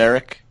little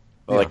generic.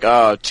 Yeah.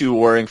 Like, two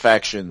warring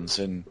factions,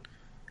 and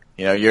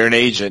you're an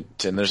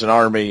agent, and there's an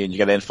army, and you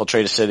got to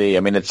infiltrate a city. I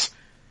mean,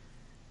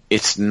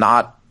 it's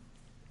not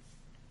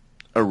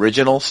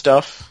original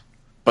stuff,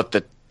 but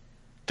the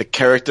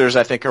characters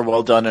I think are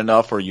well done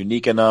enough or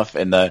unique enough,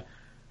 and the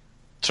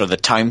sort of the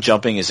time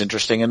jumping is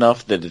interesting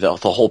enough that the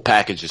whole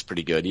package is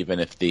pretty good, even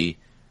if the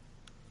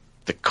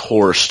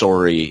core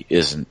story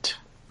isn't.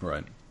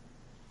 Right.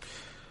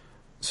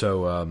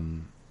 So,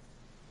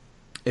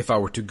 if I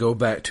were to go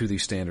back to the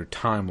standard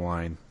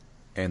timeline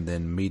and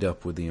then meet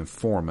up with the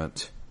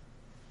informant,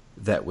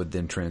 that would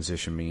then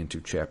transition me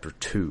into Chapter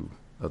 2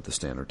 of the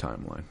standard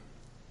timeline.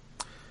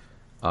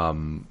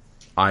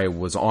 I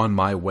was on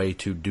my way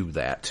to do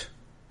that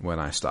when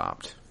I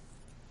stopped.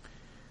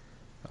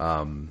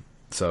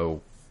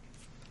 So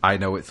I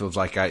know it feels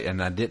like I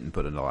didn't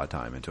put in a lot of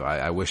time into it.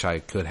 I wish I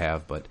could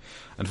have, but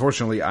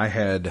unfortunately I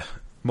had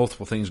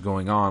multiple things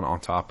going on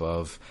top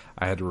of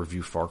I had to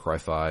review Far Cry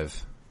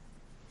 5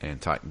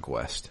 and Titan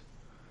Quest.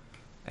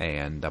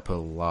 And I put a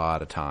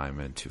lot of time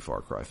into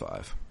Far Cry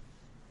 5.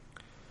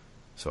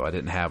 So I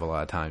didn't have a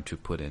lot of time to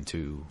put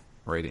into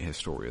Radiant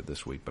Historia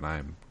this week, but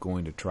I'm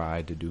going to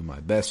try to do my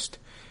best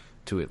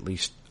to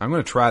I'm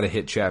going to try to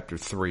hit Chapter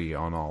 3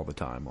 on all the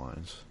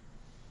timelines.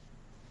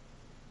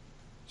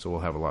 So we'll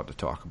have a lot to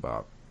talk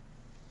about.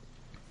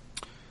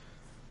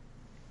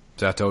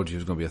 So I told you it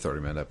was going to be a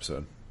 30-minute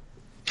episode.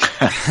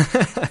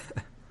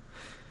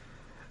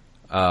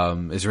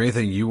 Is there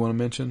anything you want to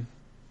mention?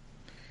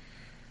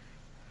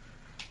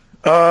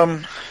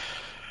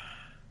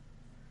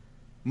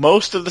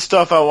 Most of the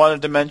stuff I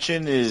wanted to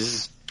mention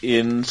is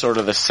in sort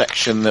of the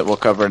section that we'll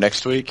cover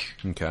next week.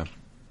 Okay.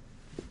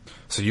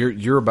 So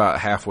you're about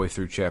halfway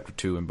through Chapter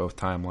 2 in both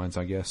timelines,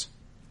 I guess?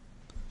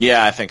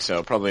 Yeah, I think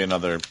so. Probably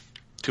another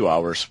 2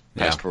 hours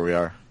past where we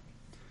are.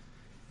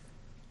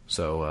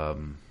 So,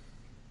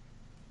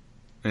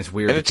 And it's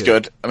weird. And it's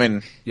good. I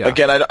mean, Yeah.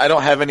 again, I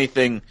don't have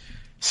anything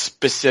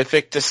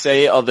specific to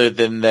say other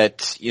than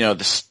that,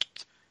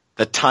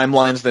 the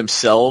timelines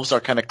themselves are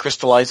kind of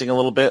crystallizing a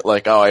little bit.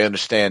 Like, I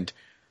understand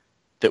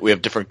that we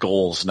have different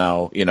goals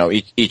now.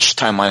 Each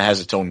timeline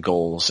has its own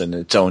goals and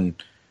its own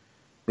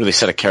really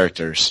set of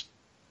characters.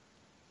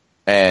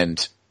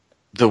 And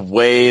the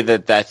way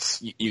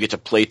that's you get to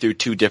play through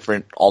two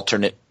different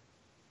alternate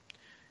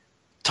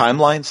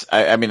timelines.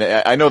 I mean,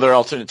 I know there are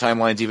alternate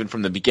timelines even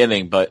from the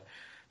beginning, but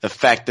the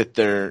fact that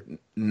they're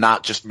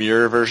not just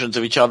mirror versions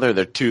of each other,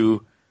 they're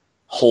two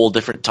whole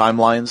different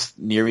timelines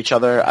near each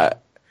other.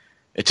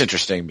 It's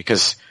interesting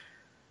because,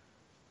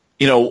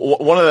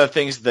 one of the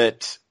things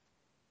that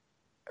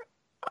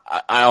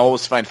I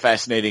always find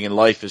fascinating in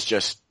life is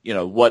just,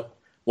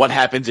 what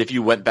happens if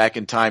you went back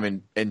in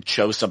time and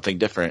chose something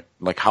different?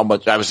 Like how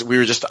much I was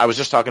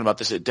just talking about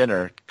this at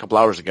dinner a couple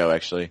hours ago,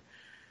 actually.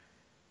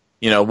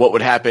 What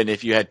would happen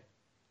if you had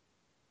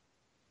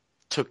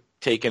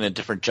taken a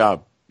different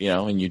job,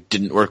 and you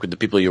didn't work with the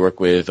people you work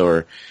with,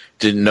 or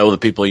didn't know the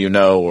people you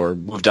know, or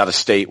moved out of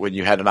state when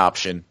you had an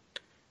option.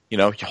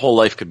 Your whole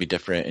life could be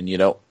different, and you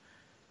don't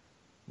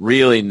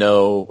really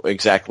know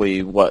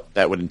exactly what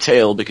that would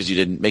entail because you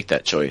didn't make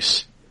that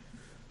choice.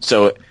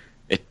 So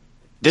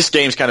this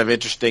game's kind of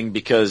interesting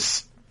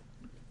because,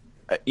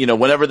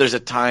 whenever there's a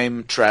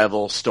time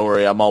travel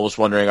story, I'm always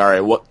wondering, all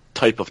right, what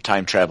type of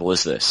time travel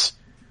is this?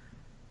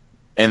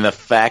 And the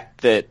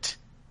fact that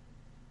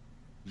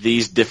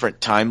these different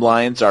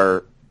timelines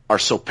are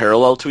so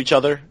parallel to each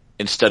other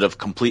instead of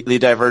completely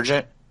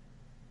divergent,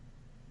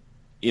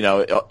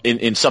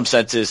 in some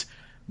senses,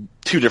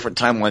 two different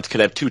timelines could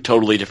have two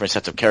totally different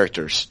sets of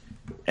characters,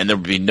 and there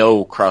would be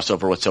no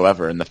crossover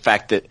whatsoever. And the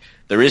fact that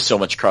there is so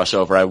much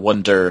crossover, I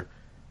wonder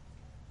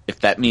if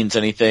that means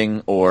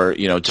anything, or,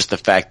 just the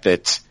fact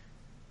that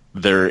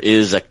there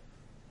is a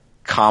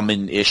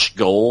common-ish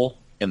goal,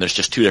 and there's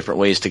just two different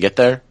ways to get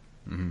there.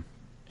 Mm-hmm.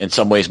 In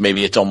some ways,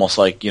 maybe it's almost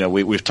like,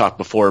 we've talked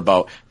before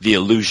about the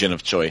illusion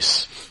of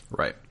choice.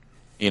 Right.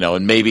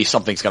 And maybe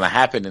something's going to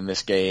happen in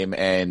this game,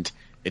 and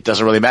it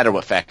doesn't really matter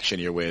what faction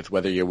you're with,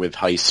 whether you're with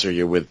Heist or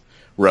you're with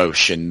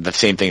Roche, and the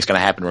same thing's going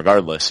to happen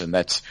regardless. And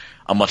that's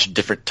a much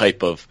different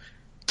type of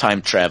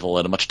time travel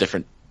and a much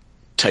different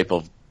type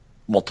of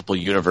multiple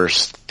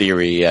universe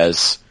theory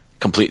as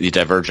completely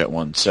divergent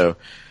one. So,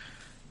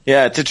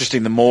 yeah, it's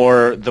interesting. The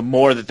more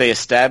that they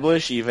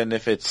establish, even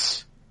if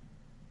it's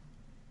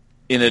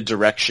in a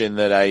direction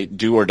that I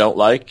do or don't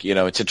like,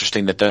 it's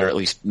interesting that they're at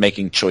least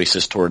making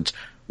choices towards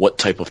what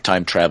type of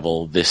time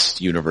travel this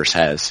universe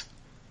has.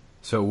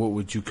 So what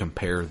would you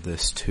compare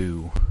this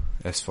to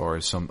as far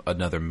as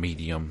another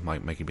medium,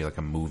 like maybe like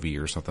a movie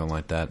or something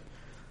like that?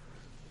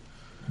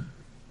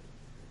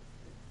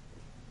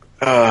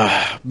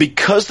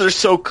 Because they're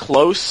so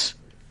close,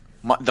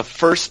 the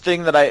first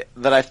thing that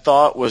I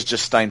thought was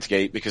just Steins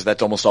Gate, because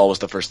that's almost always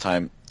the first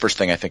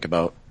thing I think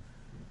about.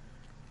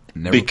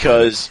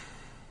 Because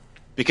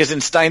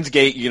in Steins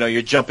Gate,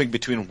 you're jumping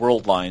between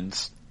world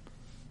lines,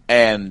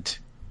 and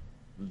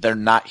they're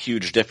not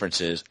huge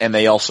differences, and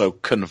they also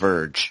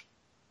converge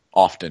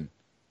often.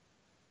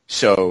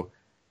 So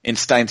in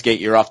Steins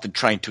Gate, you're often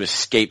trying to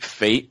escape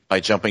fate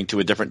by jumping to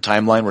a different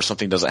timeline where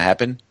something doesn't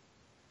happen.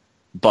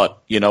 But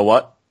you know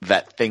what?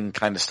 That thing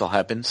kind of still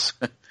happens.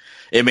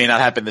 It may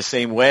not happen the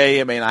same way,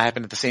 it may not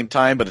happen at the same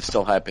time, but it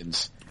still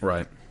happens.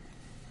 Right.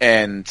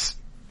 And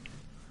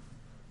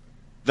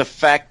the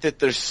fact that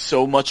there's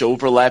so much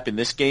overlap in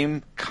this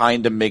game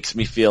kind of makes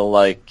me feel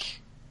like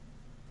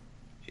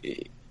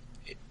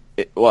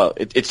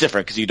it's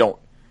different because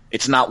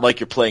it's not like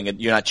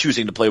you're not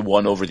choosing to play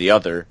one over the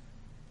other,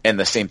 and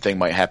the same thing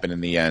might happen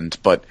in the end,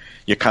 but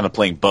you're kind of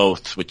playing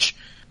both, which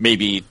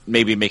maybe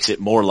makes it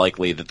more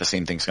likely that the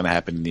same thing's going to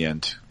happen in the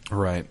end.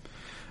 Right.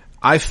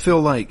 I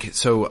feel like,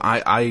 so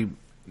I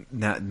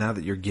now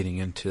that you're getting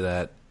into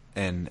that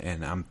and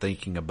I'm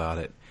thinking about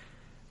it,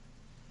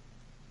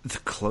 the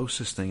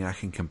closest thing I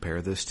can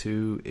compare this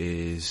to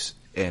is,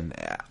 and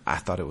I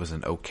thought it was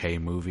an okay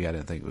movie, I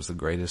didn't think it was the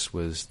greatest,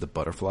 was The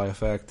Butterfly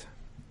Effect.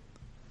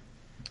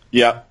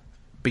 Yeah.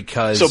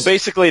 Because... So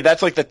basically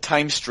that's like the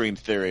time stream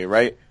theory,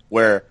 right?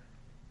 Where...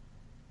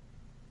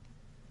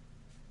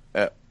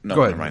 no,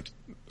 Go ahead. never mind.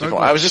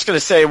 I was just going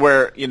to say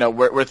where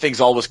things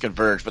always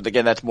converge, but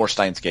again, that's more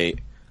Steins Gate,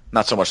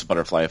 not so much the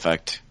Butterfly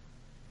Effect.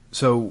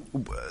 So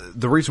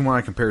the reason why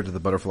I compare it to the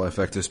Butterfly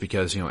Effect is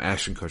because,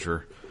 Ashton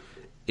Kutcher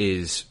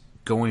is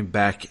going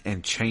back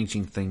and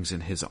changing things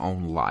in his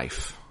own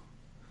life.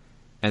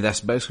 And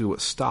that's basically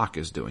what Stock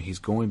is doing. He's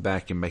going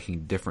back and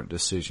making different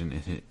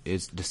decisions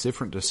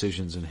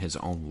in his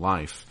own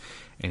life,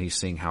 and he's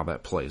seeing how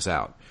that plays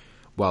out.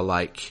 While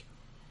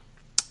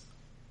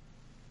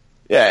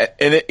yeah,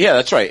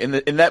 that's right.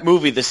 In that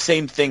movie, the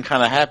same thing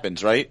kind of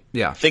happens, right?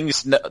 Yeah.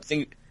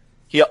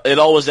 It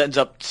always ends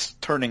up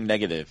turning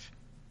negative.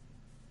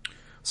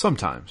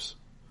 Sometimes.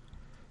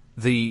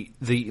 The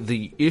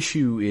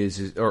issue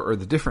is or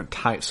the different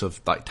types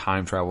of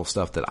time travel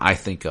stuff that I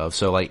think of.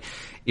 So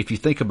if you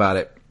think about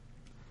it,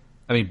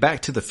 I mean,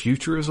 Back to the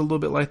Future is a little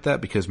bit like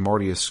that because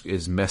Marty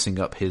is messing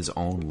up his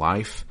own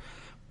life,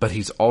 but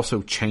he's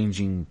also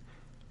changing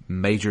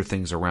major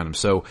things around him.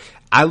 So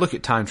I look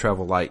at time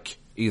travel like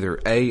either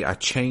A, I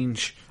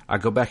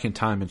go back in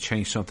time and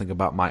change something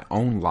about my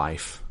own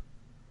life,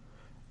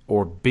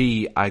 or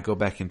B, I go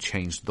back and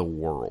change the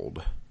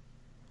world.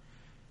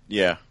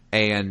 Yeah.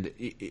 And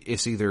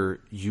it's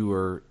either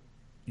you're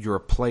a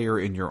player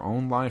in your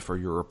own life or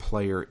you're a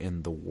player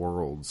in the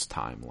world's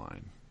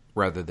timeline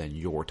rather than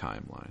your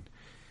timeline.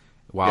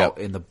 While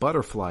in the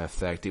Butterfly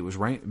Effect, it was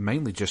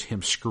mainly just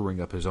him screwing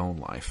up his own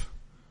life.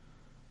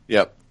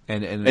 Yep.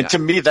 And to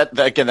me, that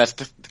again, that's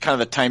kind of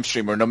the time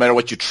stream where no matter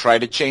what you try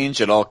to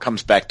change, it all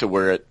comes back to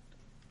where it,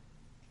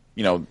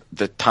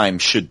 the time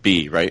should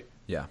be, right?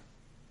 Yeah.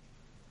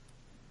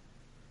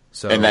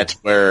 So, and that's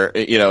where,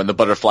 in the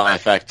Butterfly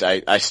Effect,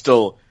 I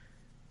thought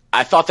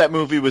that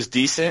movie was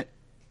decent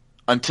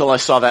until I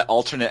saw that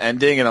alternate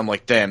ending, and I'm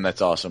like, damn,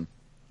 that's awesome.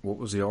 What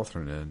was the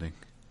alternate ending?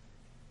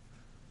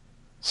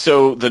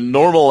 So the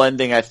normal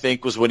ending, I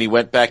think, was when he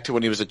went back to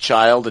when he was a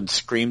child and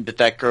screamed at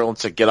that girl and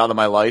said, get out of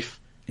my life.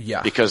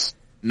 Yeah. Because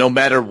no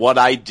matter what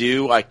I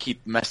do, I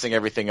keep messing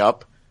everything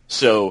up.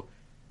 So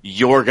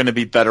you're going to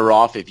be better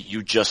off if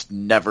you just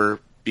never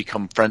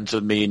become friends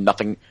with me.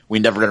 We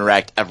never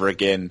interact ever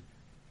again.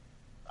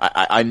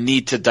 I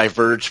need to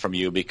diverge from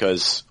you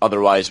because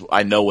otherwise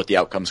I know what the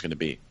outcome's going to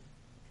be.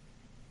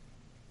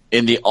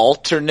 In the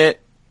alternate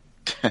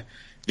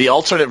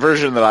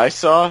version that I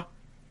saw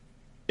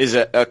is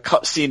a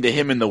cut scene to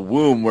him in the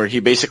womb where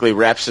he basically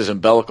wraps his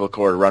umbilical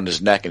cord around his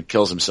neck and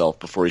kills himself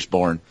before he's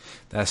born.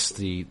 That's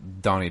the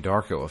Donnie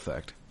Darko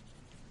effect.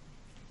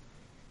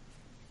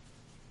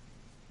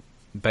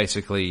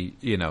 Basically,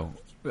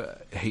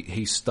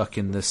 he's stuck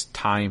in this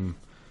time.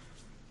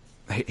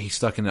 He's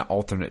stuck in an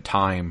alternate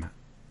time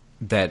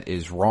that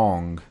is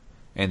wrong,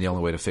 and the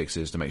only way to fix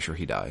it is to make sure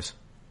he dies.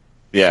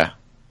 Yeah.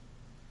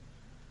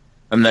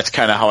 And that's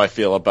kind of how I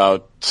feel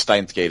about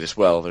Steins Gate as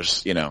well.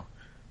 There's,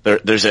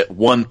 there's at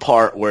one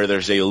part where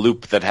there's a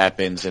loop that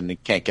happens and he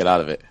can't get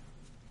out of it.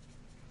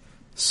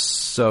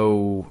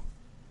 So,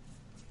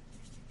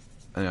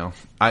 I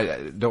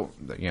don't,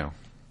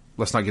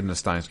 let's not get into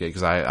Steins Gate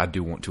because I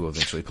do want to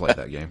eventually play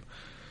that game.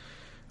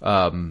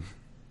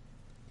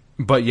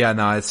 But yeah,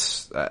 no,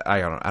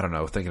 I don't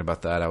know. Thinking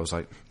about that, I was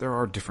like, there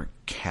are different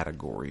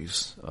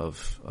categories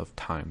of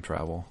time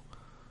travel.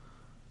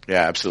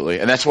 Yeah, absolutely.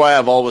 And that's why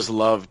I've always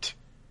loved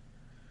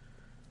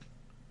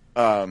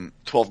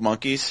 12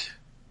 Monkeys.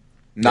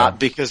 Not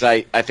because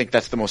I think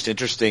that's the most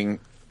interesting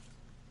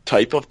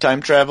type of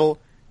time travel,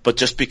 but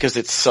just because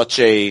it's such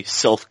a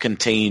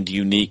self-contained,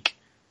 unique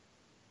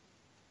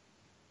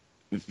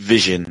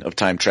vision of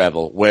time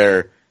travel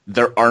where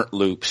there aren't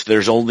loops.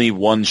 There's only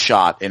one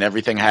shot and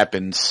everything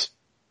happens,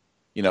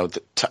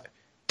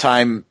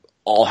 time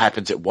all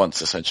happens at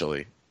once,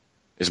 essentially,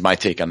 is my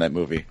take on that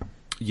movie.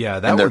 Yeah,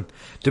 that one,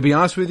 to be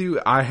honest with you,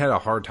 I had a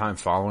hard time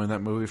following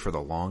that movie for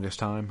the longest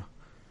time.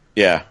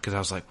 Yeah. Because I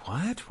was like,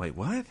 what? Wait,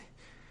 what?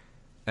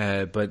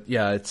 But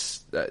yeah,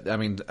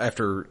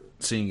 after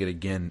seeing it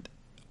again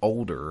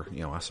older,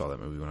 I saw that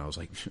movie when I was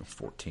like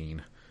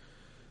 14.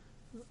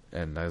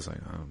 And I was like,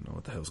 I don't know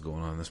what the hell's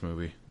going on in this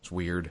movie. It's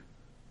weird.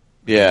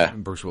 Yeah.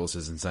 Bruce Willis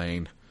is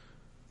insane.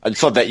 I just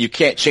thought that you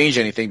can't change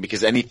anything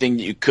because anything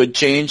you could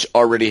change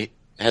already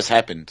has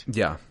happened.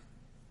 Yeah.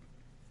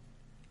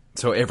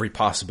 So every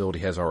possibility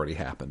has already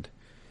happened.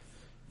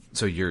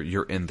 So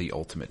you're in the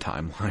ultimate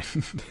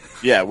timeline.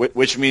 Yeah,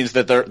 which means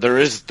that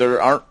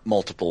there aren't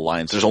multiple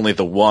lines. There's only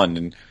the one,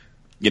 and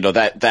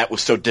that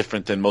was so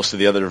different than most of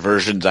the other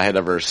versions I had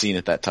ever seen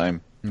at that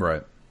time.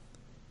 Right.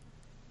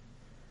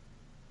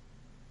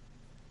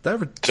 Did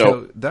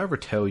I ever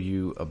tell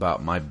you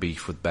about my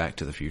beef with Back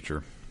to the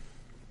Future?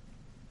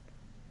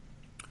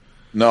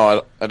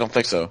 No, I don't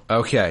think so.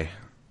 Okay.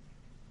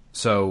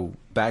 So,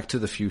 Back to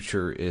the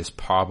Future is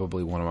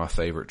probably one of my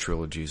favorite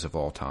trilogies of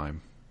all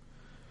time.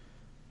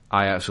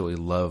 I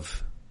absolutely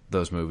love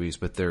those movies,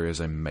 but there is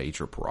a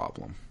major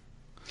problem.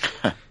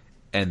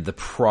 And the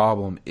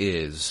problem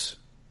is,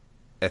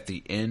 at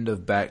the end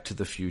of Back to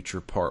the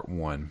Future Part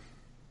 1,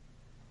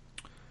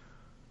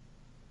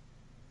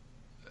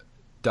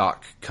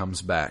 Doc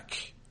comes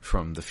back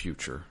from the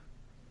future.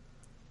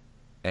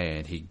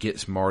 And he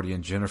gets Marty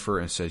and Jennifer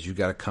and says, you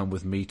got to come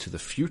with me to the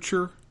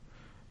future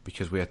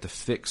because we have to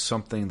fix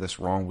something that's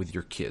wrong with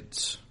your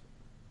kids.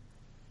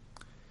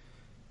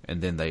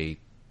 And then they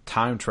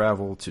time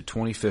travel to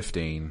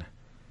 2015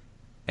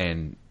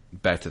 and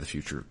Back to the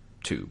Future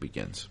 2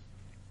 begins.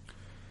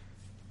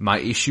 My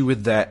issue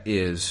with that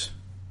is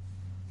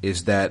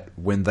that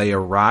when they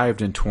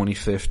arrived in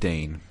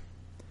 2015,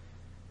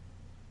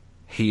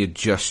 he had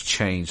just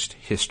changed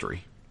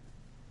history.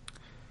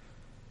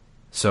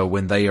 So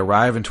when they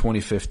arrive in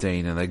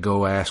 2015 and they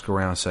go ask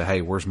around and say,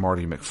 hey, where's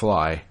Marty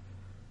McFly?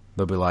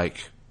 They'll be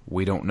like,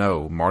 we don't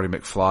know. Marty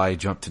McFly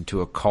jumped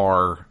into a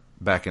car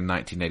back in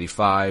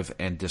 1985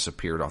 and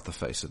disappeared off the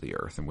face of the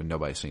earth, and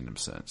nobody's seen him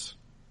since.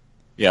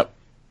 Yep.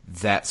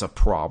 That's a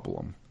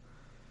problem.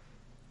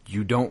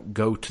 You don't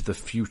go to the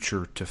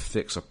future to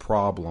fix a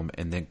problem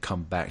and then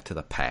come back to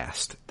the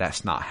past.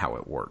 That's not how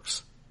it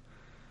works.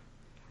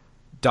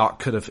 Doc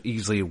could have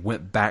easily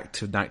went back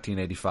to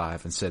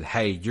 1985 and said,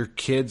 hey, your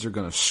kids are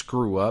going to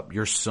screw up.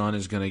 Your son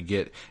is going to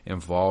get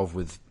involved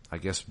with, I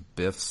guess,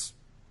 Biff's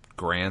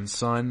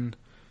grandson,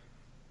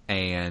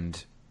 and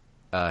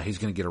he's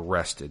going to get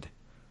arrested.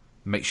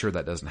 Make sure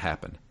that doesn't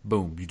happen.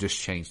 Boom, you just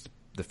changed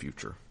the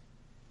future.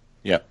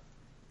 Yep.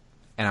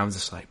 And I was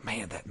just like,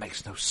 man, that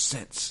makes no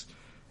sense.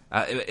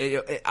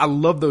 I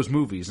love those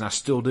movies, and I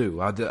still do.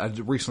 I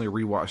recently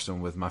rewatched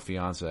them with my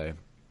fiance,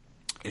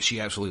 and she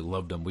absolutely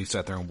loved them. We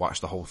sat there and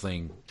watched the whole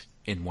thing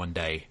in one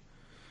day.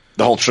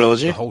 The whole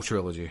trilogy? The whole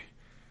trilogy.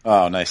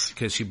 Oh, nice.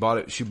 Because she bought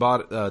it. She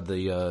bought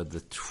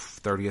the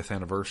 30th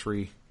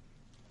anniversary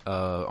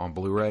on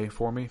Blu-ray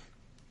for me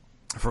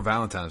for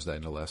Valentine's Day,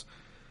 no less.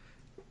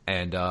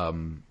 And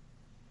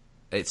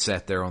it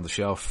sat there on the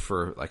shelf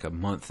for like a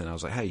month, and I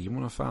was like, "Hey, you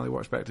want to finally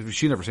watch Back to the Future?"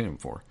 She'd never seen it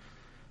before,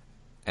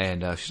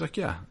 and she's like,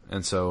 "Yeah."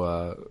 And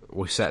so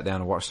we sat down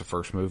and watched the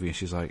first movie, and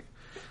she's like,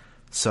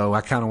 "So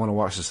I kind of want to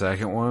watch the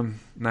second one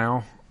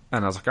now."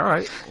 And I was like, "All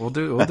right, we'll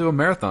do a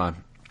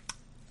marathon."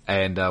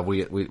 And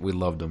we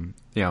loved them,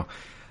 you know.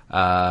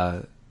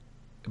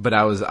 But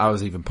I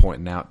was even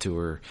pointing out to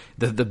her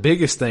the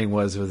biggest thing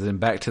was in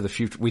Back to the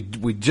Future.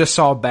 We just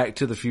saw Back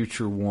to the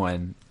Future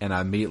 1, and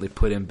I immediately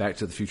put in Back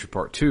to the Future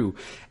Part 2,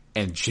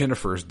 and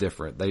Jennifer's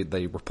different.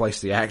 They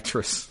replaced the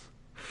actress.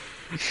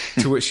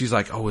 To which she's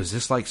like, "Oh, is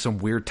this like some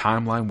weird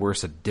timeline where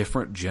it's a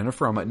different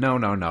Jennifer?" I'm like,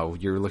 No,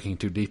 you're looking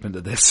too deep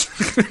into this.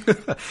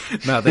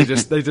 No, they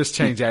just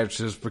change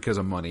actresses because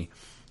of money.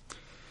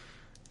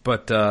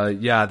 But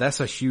yeah, that's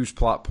a huge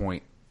plot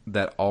point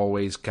that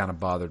always kind of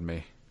bothered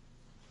me.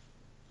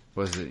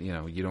 Was that, you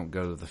know, you don't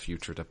go to the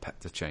future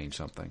to change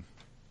something.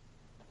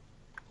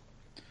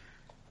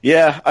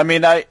 Yeah, I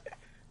mean,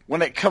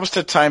 when it comes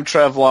to time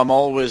travel, I'm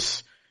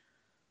always,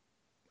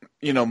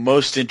 you know,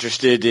 most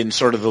interested in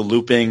sort of the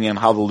looping and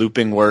how the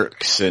looping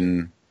works,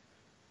 and,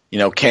 you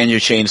know, can you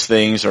change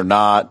things or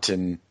not?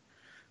 And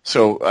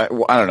so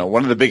I don't know.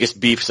 One of the biggest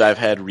beefs I've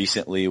had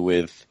recently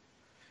with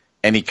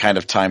any kind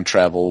of time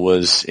travel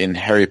was in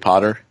Harry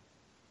Potter.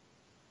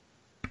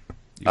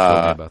 You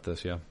told me about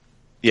this, yeah.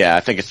 Yeah,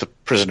 I think it's the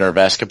Prisoner of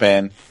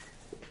Azkaban.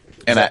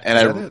 Is that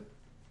it?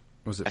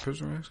 Was it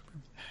Prisoner of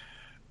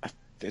Azkaban?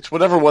 It's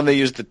whatever one they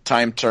used the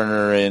time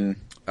turner in.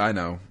 I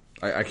know.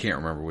 I can't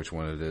remember which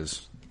one it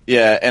is.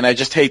 Yeah, and I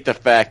just hate the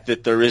fact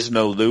that there is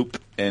no loop,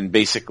 and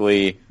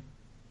basically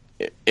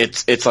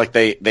it's like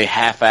they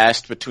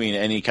half-assed between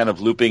any kind of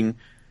looping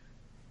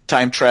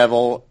time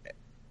travel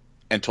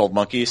and 12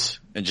 Monkeys,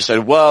 and just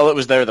said, well, it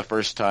was there the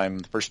first time,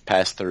 the first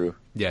pass through.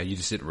 Yeah, you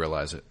just didn't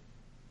realize it.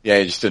 Yeah,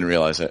 you just didn't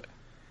realize it.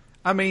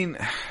 I mean,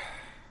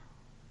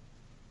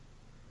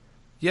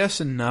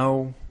 yes and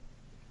no.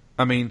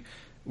 I mean,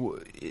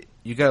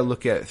 you got to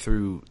look at it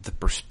through the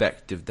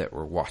perspective that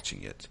we're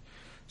watching it.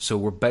 So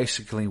we're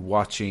basically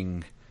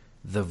watching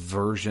the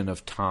version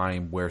of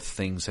time where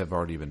things have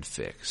already been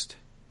fixed.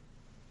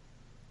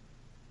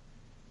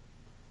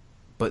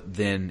 But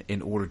then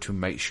in order to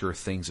make sure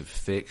things have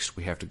fixed,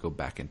 we have to go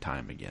back in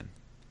time again.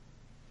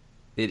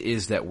 It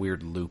is that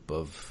weird loop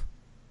of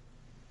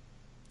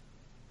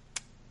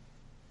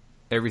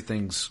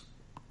everything's,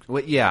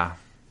 well, yeah.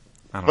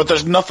 I don't know.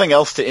 There's nothing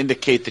else to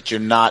indicate that you're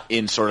not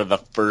in sort of the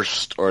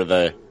first or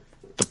the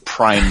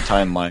prime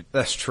timeline.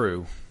 That's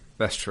true.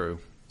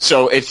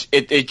 So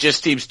it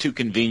just seems too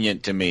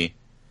convenient to me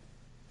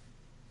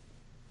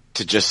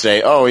to just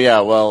say, oh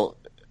yeah, well,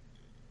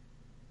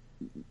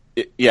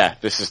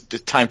 this is the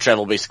time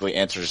travel basically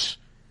answers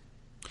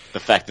the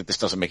fact that this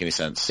doesn't make any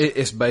sense.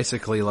 It's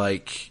basically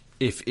like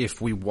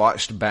if we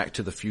watched Back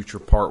to the Future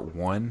Part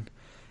 1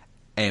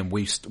 and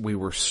we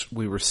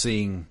were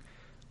seeing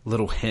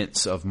little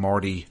hints of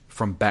Marty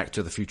from Back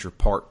to the Future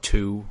Part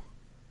 2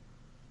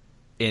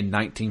 in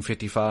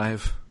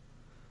 1955,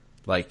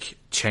 like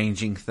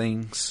changing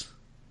things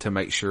to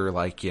make sure,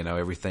 like, you know,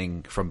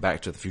 everything from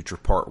Back to the Future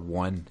Part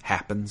 1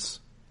 happens.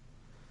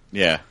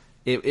 Yeah.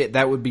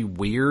 That would be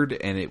weird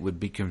and it would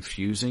be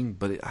confusing,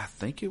 but I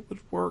think it would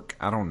work.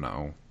 I don't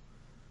know.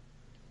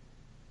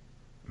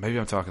 Maybe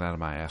I'm talking out of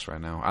my ass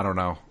right now. I don't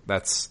know.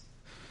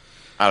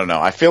 I don't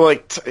know. I feel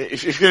like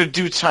if you're going to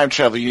do time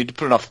travel, you need to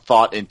put enough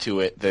thought into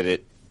it that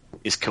it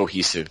is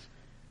cohesive.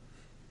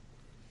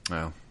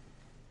 Well,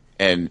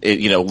 and it,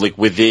 you know, like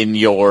within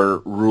your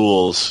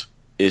rules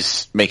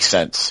makes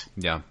sense.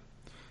 Yeah.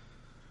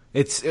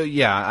 It's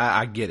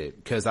I get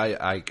it because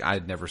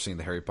I'd never seen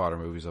the Harry Potter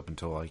movies up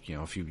until, like, you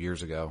know, a few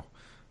years ago,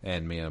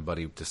 and me and a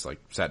buddy just like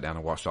sat down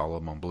and watched all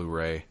of them on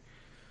Blu-ray,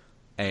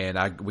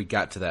 and we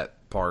got to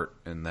that part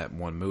in that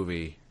one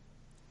movie.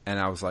 And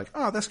I was like,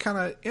 oh, that's kind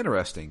of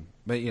interesting.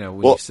 But, you know,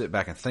 when you sit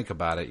back and think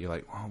about it, you're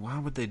like, well, why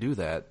would they do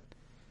that?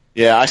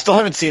 Yeah, I still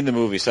haven't seen the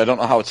movie, so I don't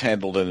know how it's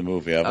handled in the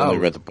movie. I've only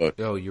read the book.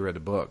 Oh, you read the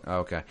book. Oh,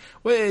 okay.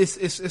 Well,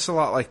 it's a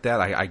lot like that,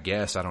 I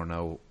guess. I don't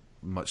know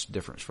much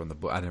difference from the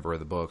book. I never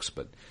read the books,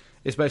 but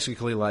it's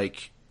basically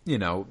like, you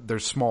know,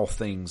 there's small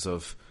things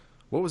of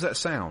What was that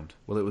sound?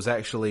 Well, it was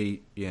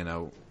actually,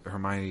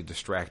 Hermione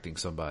distracting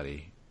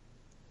somebody.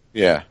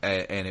 Yeah.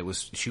 And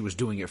she was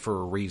doing it for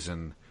a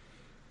reason.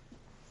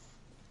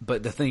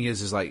 But the thing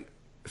is like,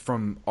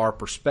 from our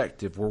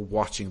perspective, we're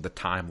watching the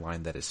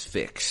timeline that is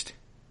fixed.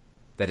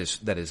 That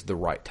is the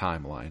right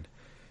timeline.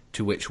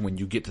 To which, when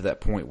you get to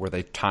that point where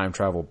they time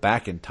travel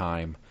back in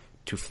time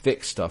to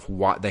fix stuff,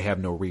 they have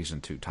no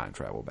reason to time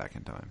travel back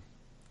in time.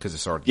 Because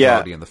it's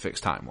already in the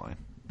fixed timeline.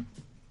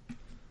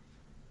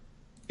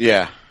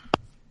 Yeah.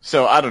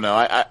 So, I don't know.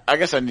 I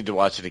guess I need to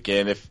watch it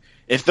again.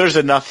 If there's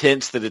enough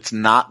hints that it's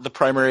not the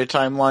primary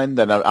timeline,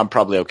 then I'm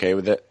probably okay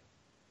with it.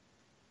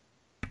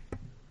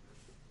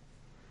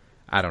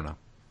 I don't know.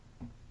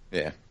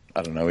 Yeah,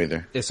 I don't know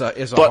either. It's a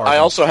but hard I one.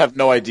 also have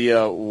no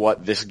idea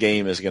what this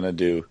game is going to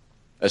do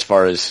as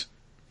far as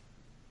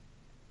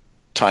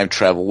time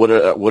travel. What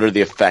are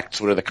the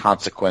effects? What are the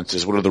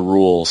consequences? What are the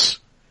rules?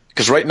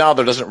 Because right now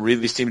there doesn't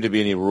really seem to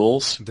be any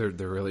rules. There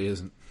really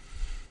isn't.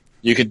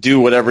 You could do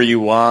whatever you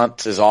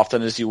want as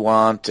often as you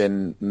want,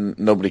 and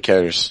nobody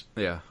cares.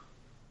 Yeah.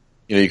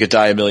 You could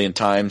die 1,000,000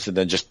 times and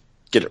then just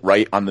get it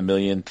right on the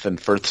 1,000,000th and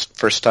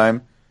first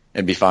time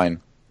and be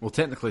fine. Well,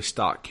 technically,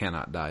 Stock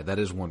cannot die. That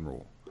is one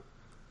rule.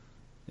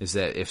 Is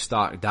that if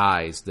Stock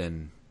dies,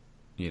 then,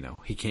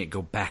 he can't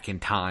go back in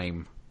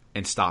time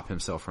and stop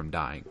himself from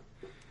dying.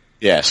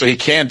 Yeah, so he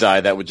can die.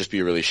 That would just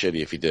be really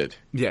shitty if he did.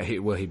 Yeah,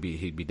 he'd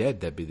be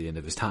dead. That'd be the end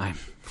of his time.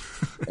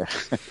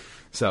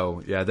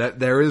 So, yeah,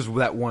 there is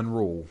that one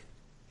rule,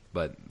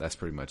 but that's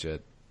pretty much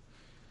it.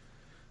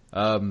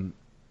 Like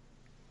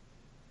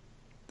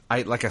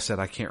I said,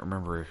 I can't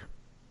remember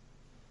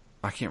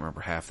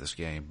half this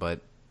game,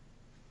 but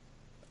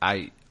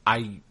I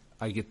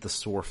get the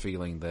sore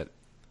feeling that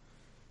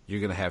you're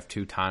going to have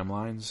two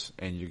timelines,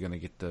 and you're going to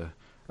get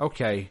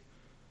okay,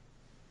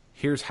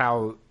 here's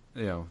how,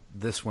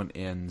 this one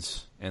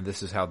ends, and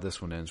this is how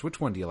this one ends. Which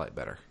one do you like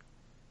better?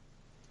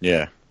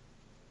 Yeah.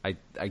 I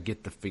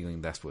get the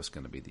feeling that's what's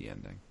going to be the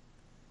ending.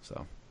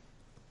 So,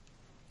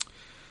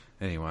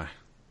 anyway.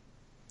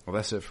 Well,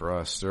 that's it for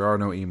us. There are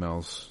no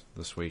emails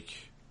this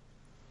week.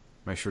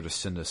 Make sure to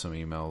send us some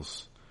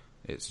emails.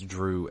 It's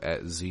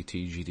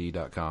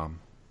drew@ztgd.com.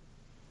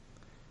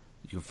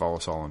 You can follow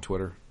us all on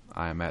Twitter.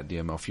 I am at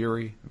DML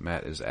Fury.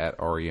 Matt is at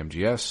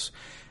REMGS.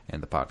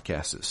 And the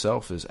podcast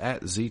itself is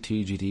at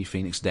ZTGD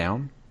Phoenix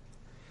Down.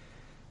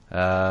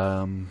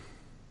 Yeah,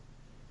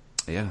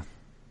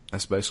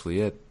 that's basically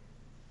it.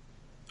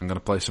 I'm going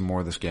to play some more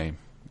of this game.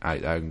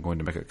 I'm going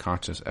to make a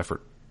conscious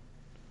effort.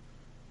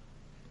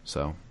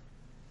 So.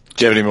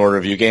 Do you have any more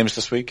review games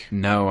this week?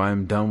 No,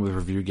 I'm done with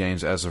review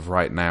games as of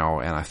right now,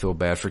 and I feel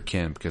bad for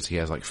Ken because he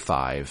has like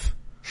 5.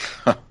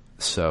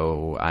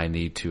 So I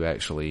need to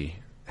actually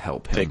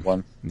help him. Take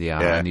one? Yeah,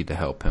 I need to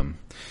help him.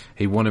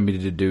 He wanted me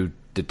to do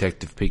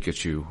Detective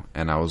Pikachu,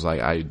 and I was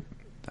like,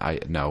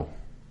 no.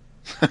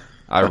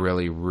 I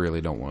really,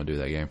 really don't want to do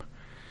that game.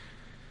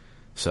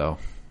 So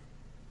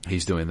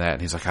he's doing that,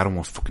 and he's like, I don't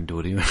want to fucking do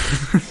it either.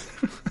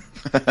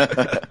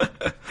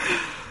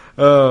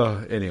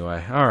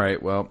 Anyway, all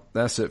right. Well,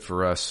 that's it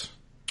for us.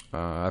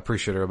 I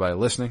appreciate everybody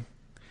listening.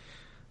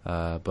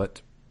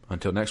 But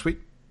until next week,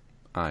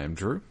 I am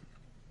Drew.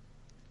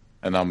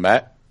 And I'm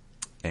Matt.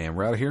 And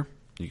we're out of here.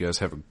 You guys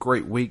have a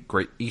great week,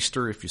 great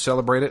Easter if you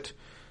celebrate it.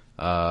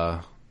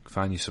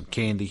 Find you some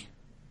candy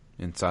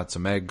inside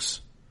some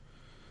eggs.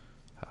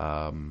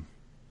 And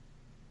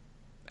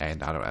I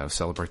don't know,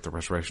 celebrate the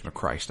resurrection of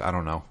Christ. I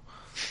don't know.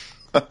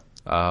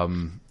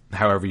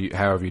 However you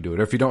do it.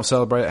 Or if you don't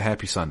celebrate it,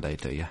 happy Sunday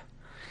to you.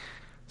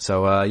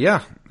 So,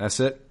 yeah, that's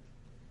it.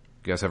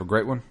 You guys have a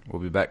great one.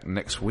 We'll be back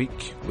next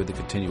week with the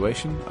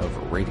continuation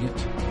of Radiant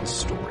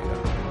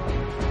Historia.